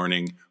Canton this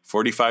morning,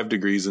 45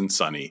 degrees and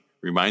sunny.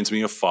 Reminds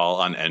me of fall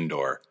on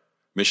Endor.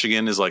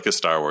 Michigan is like a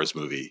Star Wars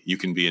movie. You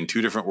can be in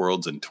 2 different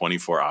worlds in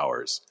 24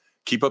 hours.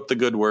 Keep up the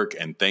good work,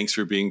 and thanks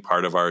for being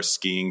part of our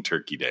skiing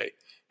turkey day.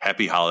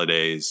 Happy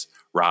holidays.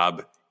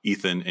 Rob,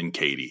 Ethan, and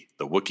Katie,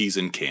 the Wookiees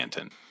in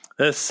Canton."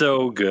 That's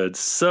so good.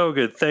 So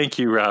good. Thank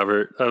you,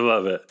 Robert. I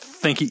love it.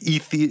 Thank you,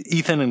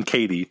 Ethan and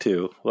Katie,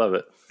 too. Love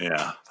it.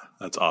 Yeah,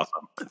 that's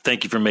awesome.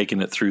 Thank you for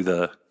making it through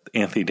the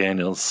Anthony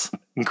Daniels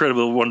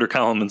Incredible Wonder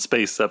Column in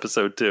Space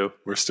episode, too.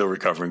 We're still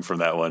recovering from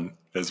that one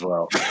as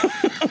well.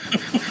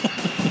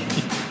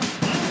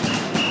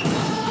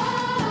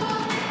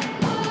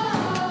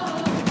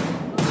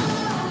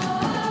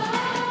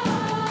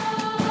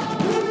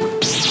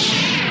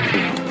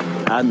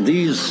 And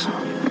these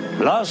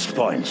blast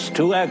points,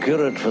 too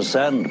accurate for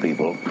sand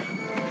people.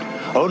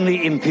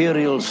 Only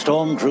Imperial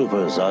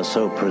stormtroopers are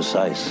so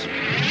precise.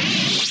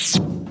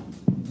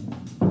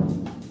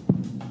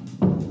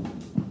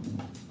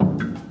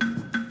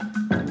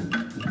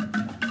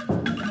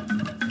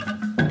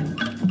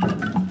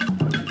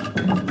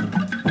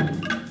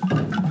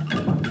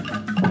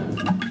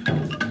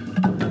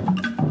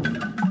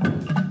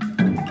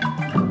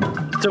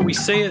 So we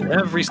say it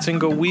every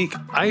single week.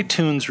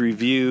 iTunes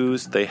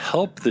reviews, they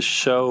help the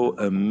show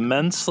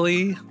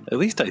immensely. At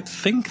least I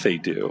think they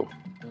do.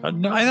 I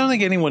don't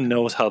think anyone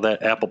knows how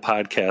that Apple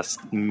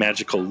Podcast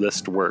magical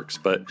list works,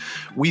 but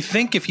we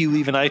think if you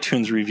leave an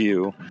iTunes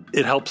review,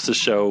 it helps the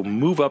show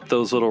move up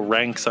those little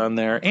ranks on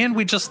there. And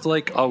we just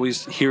like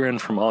always hearing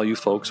from all you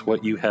folks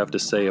what you have to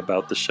say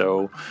about the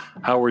show,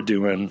 how we're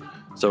doing.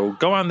 So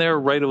go on there,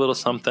 write a little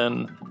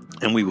something,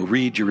 and we will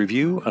read your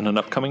review on an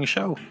upcoming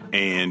show.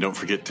 And don't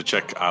forget to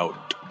check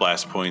out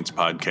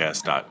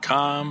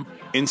blastpointspodcast.com,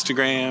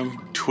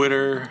 Instagram,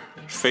 Twitter,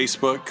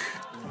 Facebook,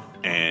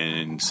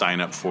 and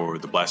sign up for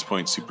the Blast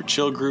Point Super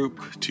Chill group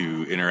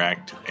to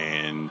interact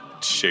and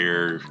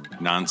share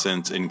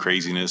nonsense and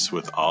craziness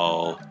with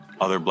all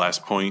other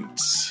Blast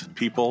Points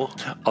people.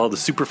 All the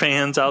super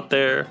fans out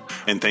there.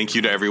 And thank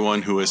you to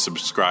everyone who has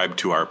subscribed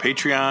to our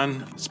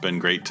Patreon. It's been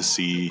great to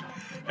see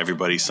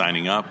everybody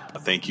signing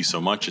up. Thank you so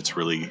much. It's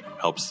really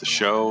helps the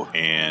show,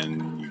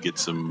 and you get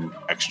some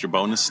extra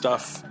bonus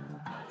stuff.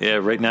 Yeah,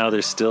 right now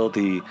there's still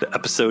the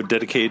episode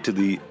dedicated to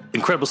the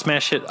incredible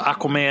smash hit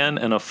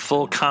Aquaman and a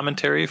full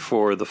commentary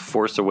for The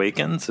Force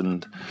Awakens.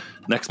 And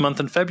next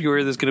month in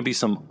February, there's going to be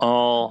some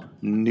all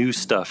new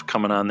stuff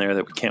coming on there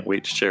that we can't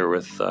wait to share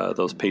with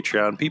those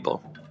Patreon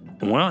people.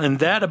 Well, and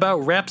that about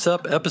wraps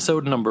up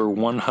episode number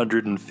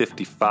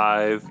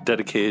 155,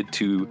 dedicated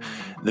to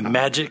the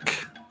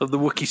magic of the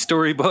Wookiee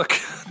storybook.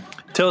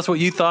 Tell us what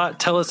you thought.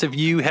 Tell us if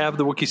you have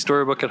the Wookiee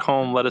Storybook at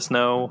home. Let us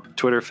know.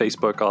 Twitter,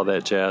 Facebook, all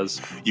that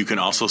jazz. You can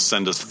also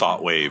send us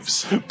thought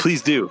waves.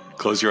 Please do.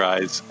 Close your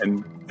eyes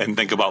and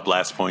think about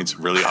blast points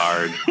really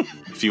hard.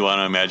 If you want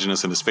to imagine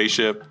us in a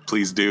spaceship,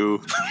 please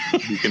do.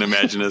 You can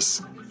imagine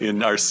us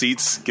in our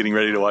seats getting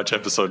ready to watch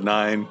episode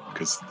 9,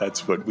 because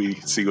that's what we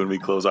see when we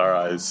close our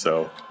eyes.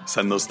 So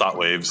send those thought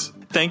waves.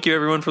 Thank you,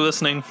 everyone, for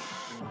listening.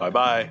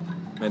 Bye-bye.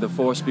 May the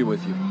Force be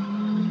with you.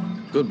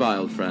 Goodbye,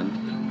 old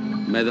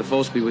friend. May the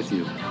Force be with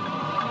you.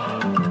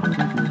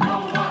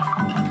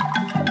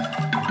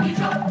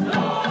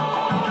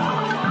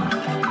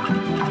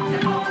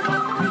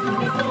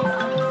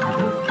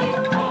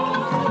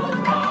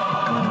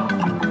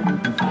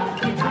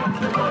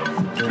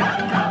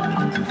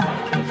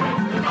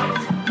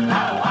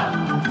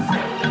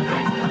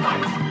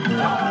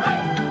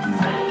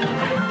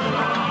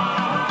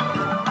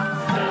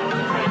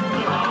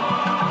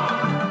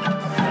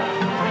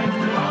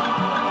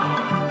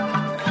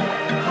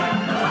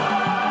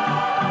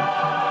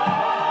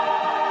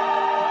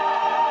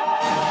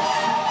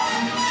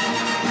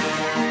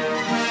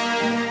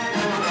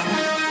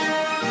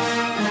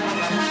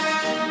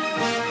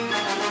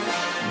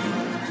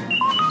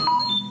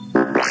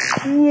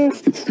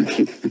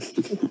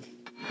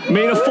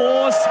 May the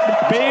Force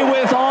be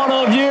with all of